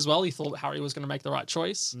betrayed as well. He thought Harry was going to make the right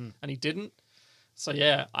choice, and he didn't. So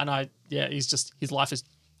yeah, he's just his life is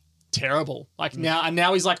terrible. Like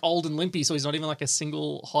now he's like old and limpy, so he's not even like a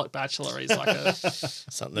single hot bachelor. He's like a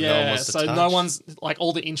Something that no one wants to so touch. no one's like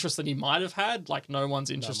all the interest that he might have had. Like no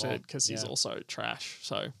one's more. interested because he's Yeah. also trash.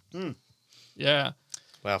 So yeah.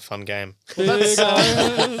 Wow, fun game. Guys,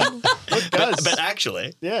 But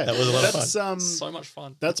actually, yeah, that was a lot of fun. So much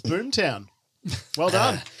fun. That's Boomtown. Well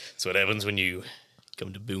done. That's what happens when you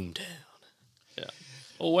come to Boomtown. Yeah.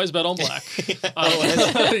 Always bet on black.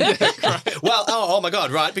 Well, oh my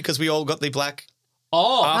God, right? Because we all got the black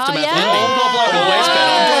Oh, aftermath yeah. ending. Oh, got black. Always bet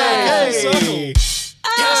on black. Hey. Circle.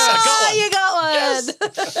 Yes, I got one. You got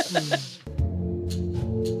one.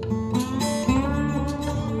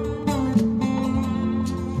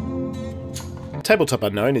 Tabletop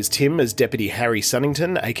Unknown is Tim as Deputy Harry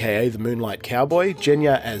Sunnington, aka the Moonlight Cowboy,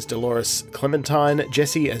 Jenya as Dolores Clementine,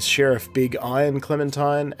 Jesse as Sheriff Big Iron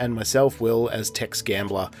Clementine, and myself, Will, as Tex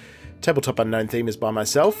Gambler. Tabletop Unknown theme is by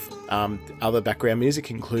myself. Other background music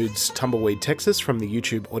includes Tumbleweed Texas from the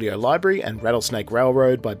YouTube audio library and Rattlesnake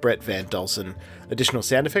Railroad by Brett Van Dolsen. Additional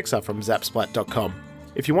sound effects are from zapsplat.com.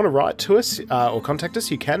 If you want to write to us or contact us,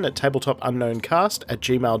 you can at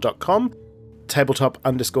tabletopUnknownCast@gmail.com.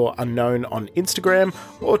 tabletop_unknown on Instagram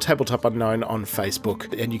or tabletop unknown on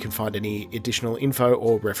Facebook, and you can find any additional info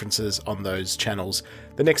or references on those channels.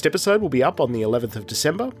 The next episode will be up on the 11th of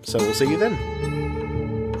December, so we'll see you then.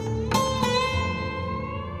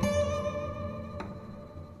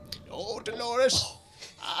 Oh, Dolores,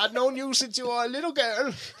 I've known you since you were a little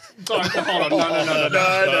girl. Hold on.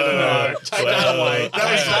 No. Take that away.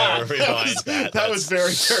 That was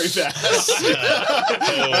very, very bad. All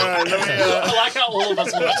right, let me, I like how all of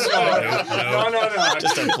us were no.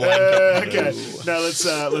 Just a blank. okay. Now let's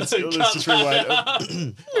just rewind.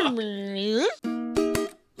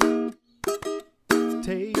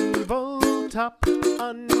 Tabletop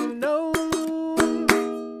Unknown.